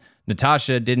events,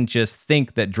 Natasha didn't just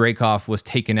think that Dreykov was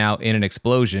taken out in an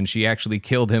explosion. She actually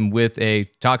killed him with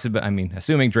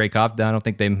assuming Dreykov, I don't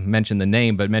think they mentioned the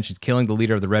name, but mentions killing the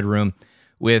leader of the Red Room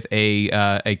with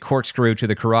a corkscrew to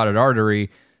the carotid artery.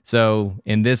 So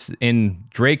in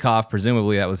Dreykov,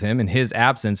 presumably that was him, in his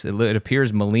absence, it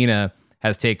appears Melina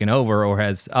has taken over or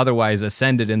has otherwise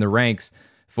ascended in the ranks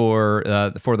for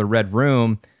the Red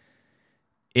Room.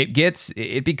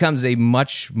 It becomes a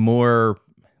much more,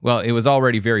 well, it was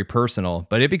already very personal,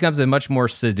 but it becomes a much more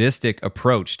sadistic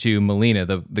approach to Melina.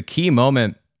 The key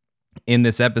moment in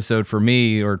this episode for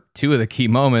me, or two of the key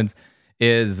moments,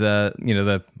 is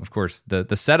of course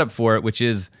the setup for it, which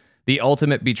is the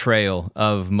ultimate betrayal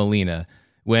of Melina.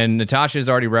 When Natasha is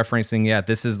already referencing,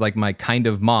 this is like my kind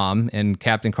of mom, and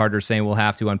Captain Carter's saying we'll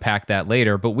have to unpack that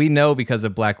later, but we know because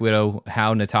of Black Widow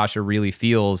how Natasha really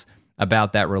feels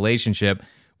about that relationship,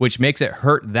 which makes it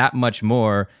hurt that much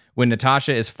more when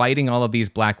Natasha is fighting all of these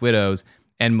Black Widows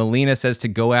and Melina says to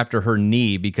go after her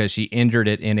knee because she injured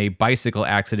it in a bicycle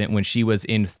accident when she was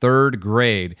in 3rd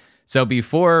grade. So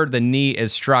before the knee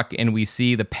is struck and we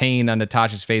see the pain on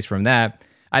Natasha's face from that,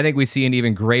 I think we see an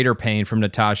even greater pain from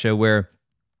Natasha, where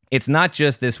it's not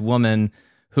just this woman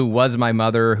who was my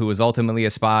mother, who was ultimately a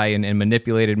spy and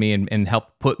manipulated me and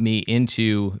helped put me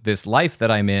into this life that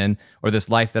I'm in, or this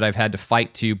life that I've had to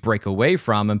fight to break away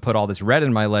from and put all this red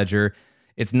in my ledger.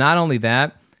 It's not only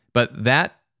that, but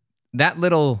that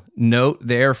little note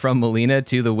there from Melina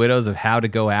to the widows of how to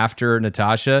go after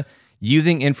Natasha,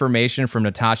 using information from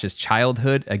Natasha's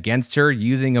childhood against her,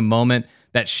 using a moment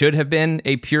that should have been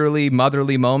a purely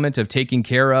motherly moment of taking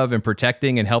care of and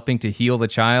protecting and helping to heal the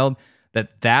child,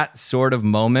 that sort of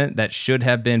moment that should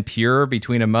have been pure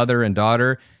between a mother and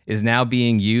daughter is now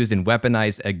being used and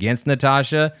weaponized against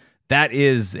Natasha. That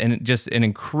is just an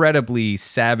incredibly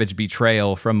savage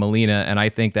betrayal from Melina, and I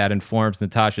think that informs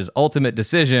Natasha's ultimate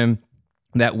decision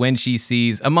that when she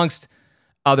sees, amongst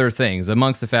other things,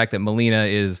 amongst the fact that Melina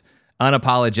is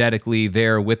unapologetically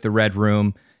there with the Red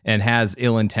Room and has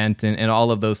ill intent and all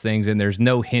of those things, and there's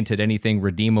no hint at anything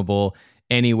redeemable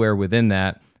anywhere within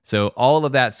that. So all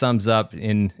of that sums up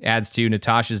and adds to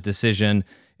Natasha's decision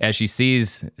as she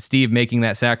sees Steve making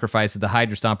that sacrifice of the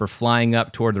Hydra Stomper flying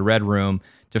up toward the Red Room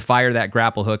to fire that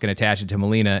grapple hook and attach it to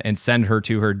Melina and send her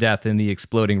to her death in the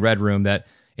exploding Red Room. That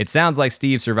it sounds like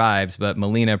Steve survives, but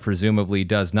Melina presumably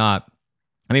does not.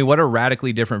 I mean, what a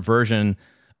radically different version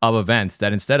of events,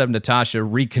 that instead of Natasha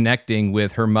reconnecting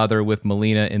with her mother, with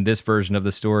Melina in this version of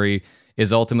the story,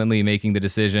 is ultimately making the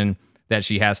decision that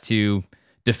she has to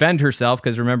defend herself,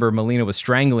 because remember, Melina was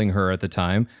strangling her at the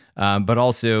time, but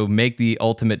also make the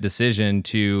ultimate decision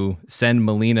to send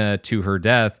Melina to her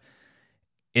death.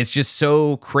 It's just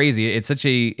so crazy. It's such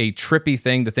a trippy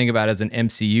thing to think about as an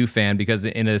MCU fan, because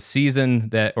in a season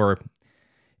that, or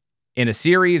in a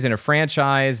series, in a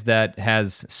franchise that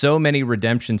has so many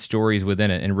redemption stories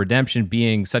within it, and redemption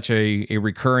being such a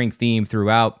recurring theme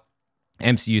throughout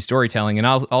MCU storytelling, and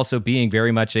also being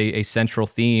very much a central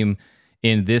theme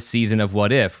in this season of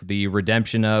What If, the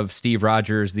redemption of Steve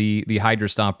Rogers, the Hydra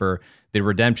Stomper, the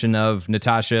redemption of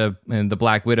Natasha and the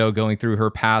Black Widow going through her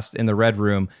past in the Red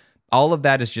Room. All of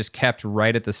that is just kept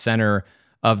right at the center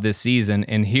of this season.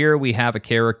 And here we have a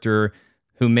character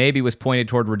who maybe was pointed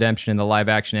toward redemption in the live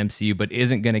action MCU, but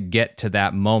isn't going to get to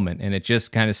that moment. And it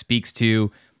just kind of speaks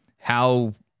to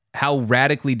how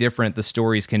radically different the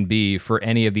stories can be for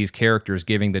any of these characters,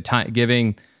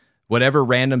 giving whatever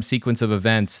random sequence of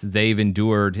events they've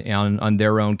endured on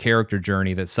their own character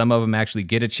journey, that some of them actually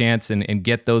get a chance and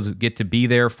get to be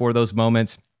there for those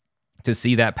moments, to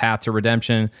see that path to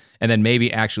redemption, and then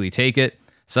maybe actually take it.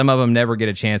 Some of them never get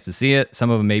a chance to see it. Some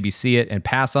of them maybe see it and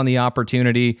pass on the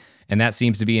opportunity. And that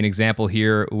seems to be an example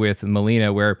here with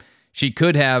Melina, where she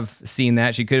could have seen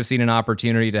that. She could have seen an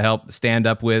opportunity to help stand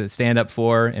up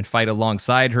for, and fight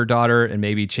alongside her daughter and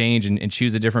maybe change and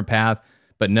choose a different path.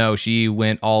 But no, she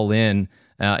went all in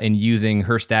using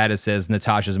her status as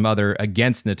Natasha's mother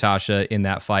against Natasha in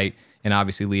that fight, and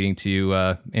obviously leading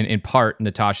to, in part,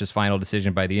 Natasha's final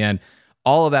decision by the end.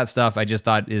 All of that stuff I just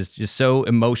thought is just so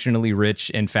emotionally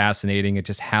rich and fascinating, at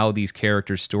just how these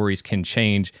characters' stories can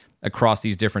change across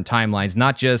these different timelines.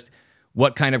 Not just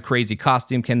what kind of crazy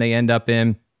costume can they end up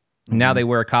in. Now they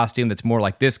wear a costume that's more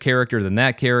like this character than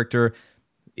that character.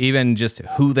 Even just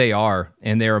who they are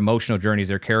and their emotional journeys,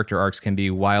 their character arcs can be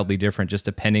wildly different just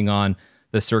depending on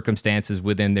the circumstances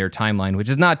within their timeline, which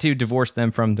is not to divorce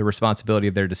them from the responsibility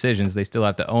of their decisions. They still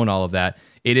have to own all of that.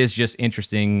 It is just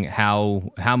interesting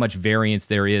how much variance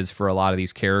there is for a lot of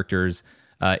these characters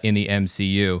in the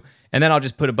MCU. And then I'll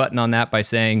just put a button on that by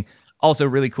saying, also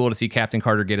really cool to see Captain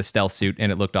Carter get a stealth suit,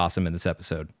 and it looked awesome in this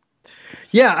episode.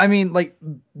 Yeah, I mean, like,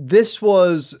 this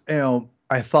was,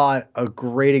 I thought a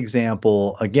great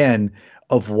example, again,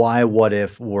 of why What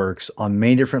If works on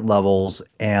many different levels,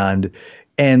 and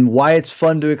why it's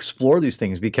fun to explore these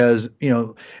things, because,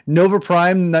 Nova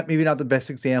Prime, maybe not the best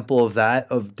example of that,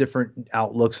 of different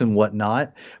outlooks and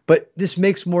whatnot, but this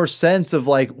makes more sense of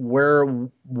like where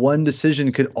one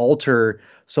decision could alter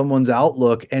someone's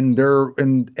outlook and their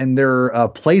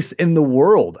place in the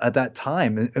world at that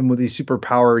time, and with these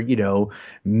superpower,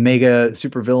 mega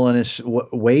super villainous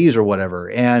ways or whatever.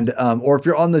 And or if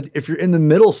you're in the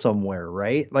middle somewhere,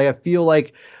 right? Like, I feel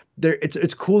like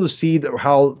it's cool to see that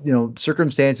how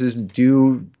circumstances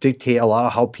do dictate a lot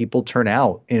of how people turn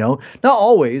out. Not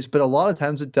always, but a lot of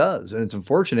times it does, and it's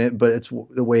unfortunate, but it's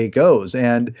the way it goes.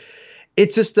 And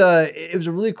it's just it was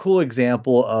a really cool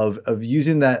example of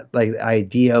using that, like,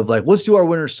 idea of like, let's do our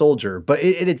Winter Soldier, but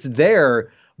it's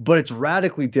there, but it's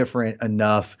radically different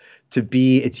enough to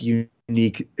be its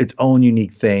own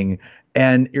unique thing.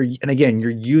 And again,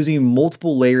 you're using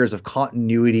multiple layers of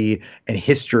continuity and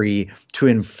history to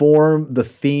inform the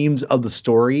themes of the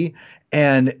story.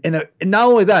 And not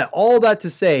only that, all that to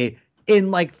say, in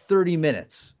like 30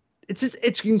 minutes,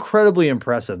 it's incredibly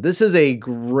impressive. This is a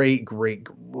great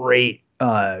story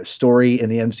in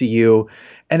the MCU.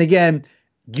 And again,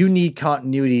 you need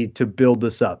continuity to build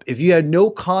this up. If you had no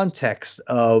context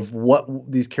of what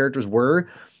these characters were,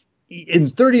 in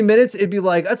 30 minutes, it'd be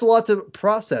like, that's a lot to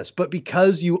process. But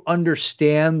because you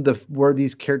understand where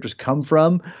these characters come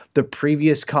from, the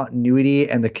previous continuity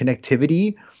and the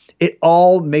connectivity, it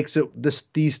all makes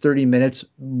these 30 minutes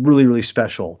really, really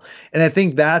special. And I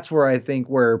think that's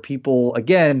where people,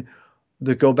 again,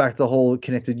 that go back to the whole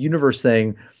connected universe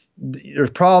thing, there's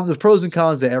pros and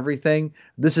cons to everything.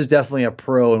 This is definitely a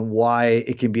pro, and why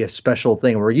it can be a special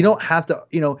thing where you don't have to,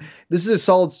 this is a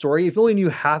solid story. If you only knew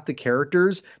half the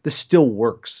characters, this still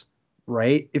works,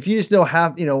 right? If you just know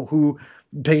half, who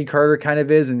Peggy Carter kind of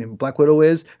is and Black Widow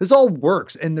is, this all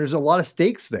works. And there's a lot of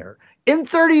stakes there in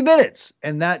 30 minutes.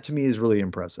 And that to me is really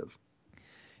impressive.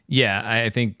 Yeah, I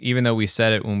think even though we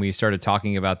said it when we started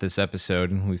talking about this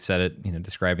episode, and we've said it,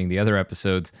 describing the other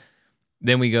episodes,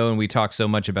 then we go and we talk so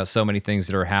much about so many things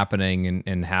that are happening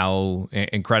and how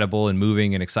incredible and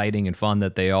moving and exciting and fun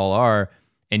that they all are.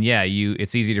 And yeah,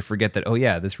 it's easy to forget that, oh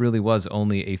yeah, this really was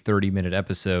only a 30-minute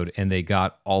episode and they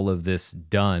got all of this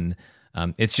done.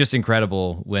 It's just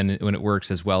incredible when it works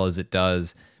as well as it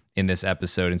does in this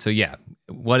episode. And so yeah,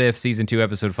 what if season 2,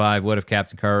 episode 5, what if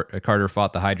Captain Carter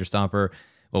fought the Hydra Stomper?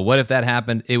 Well, what if that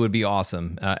happened? It would be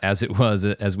awesome, as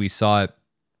we saw it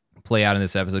play out in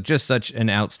this episode. Just such an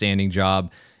outstanding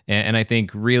job. And I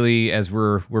think really, as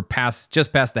we're past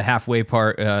the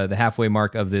halfway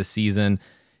mark of this season,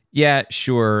 yeah,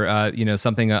 sure,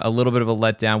 something a little bit of a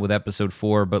letdown with episode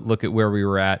 4, but look at where we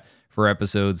were at for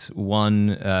episodes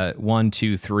 1,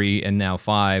 2, 3, and now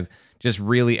 5. Just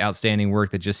really outstanding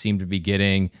work that just seemed to be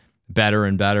getting better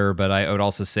and better. But I would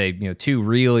also say, 2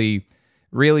 really,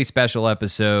 really special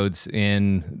episodes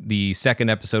in the second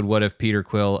episode, What If Peter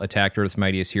Quill Attacked Earth's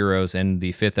Mightiest Heroes, and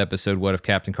the 5th episode, What If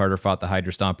Captain Carter Fought the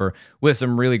Hydra Stomper, with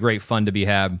some really great fun to be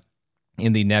had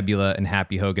in the Nebula and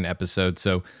Happy Hogan episode.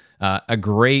 So a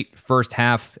great first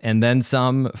half and then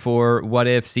some for What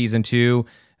If Season 2.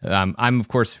 I'm, of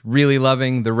course, really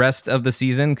loving the rest of the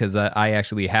season because I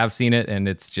actually have seen it, and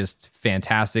it's just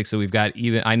fantastic. So we've got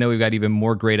even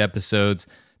more great episodes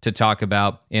to talk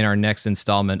about in our next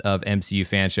installment of MCU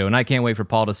Fan Show. And I can't wait for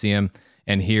Paul to see him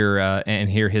and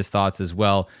hear his thoughts as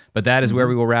well. But that is where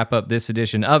we will wrap up this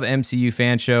edition of MCU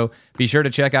Fan Show. Be sure to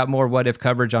check out more What If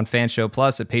coverage on Fan Show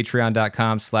Plus at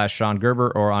patreon.com/Sean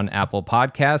Gerber or on Apple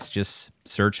Podcasts. Just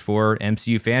search for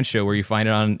MCU Fan Show where you find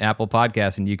it on Apple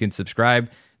Podcasts, and you can subscribe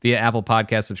via Apple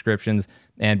Podcast subscriptions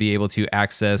and be able to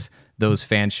access those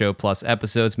Fan Show Plus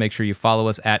episodes. Make sure you follow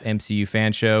us at MCU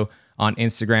Fan Show on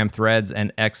Instagram, Threads,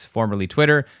 and X, formerly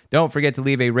Twitter. Don't forget to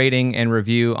leave a rating and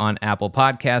review on Apple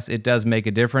Podcasts. It does make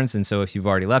a difference, and so if you've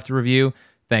already left a review,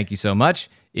 thank you so much.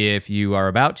 If you are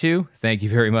about to, thank you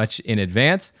very much in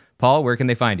advance. Paul, where can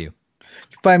they find you?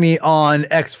 Find me on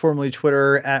X, formerly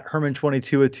Twitter, at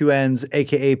Herman22 with 2 N's,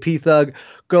 aka P-Thug.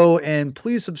 go and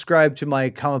please subscribe to my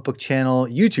comic book channel,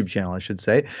 YouTube channel, I should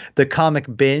say, The Comic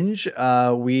Binge.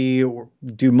 We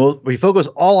focus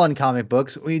all on comic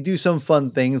books. We do some fun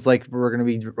things, like we're going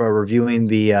to be reviewing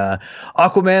the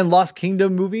Aquaman Lost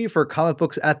Kingdom movie for Comic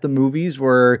Books at the Movies,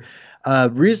 where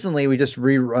recently we just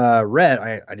read.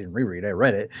 I didn't reread. I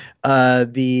read it.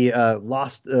 The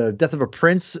Lost Death of a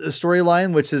Prince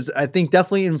storyline, which is, I think,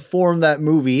 definitely informed that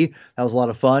movie. That was a lot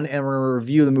of fun, and we're gonna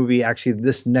review the movie actually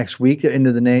this next week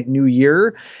into the new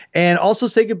year, and also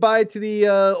say goodbye to the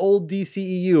old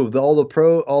DCEU, all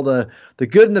the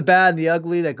good and the bad and the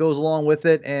ugly that goes along with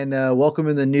it, and welcome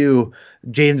in the new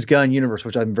James Gunn universe,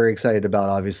 which I'm very excited about,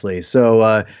 obviously.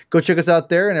 So go check us out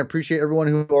there, and I appreciate everyone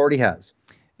who already has.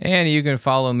 And you can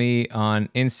follow me on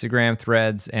Instagram,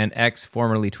 Threads, and X,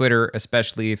 formerly Twitter,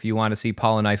 especially if you want to see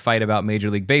Paul and I fight about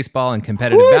Major League Baseball and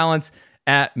competitive balance,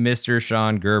 at Mr.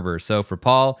 Sean Gerber. So for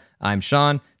Paul, I'm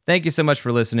Sean. Thank you so much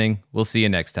for listening. We'll see you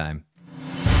next time.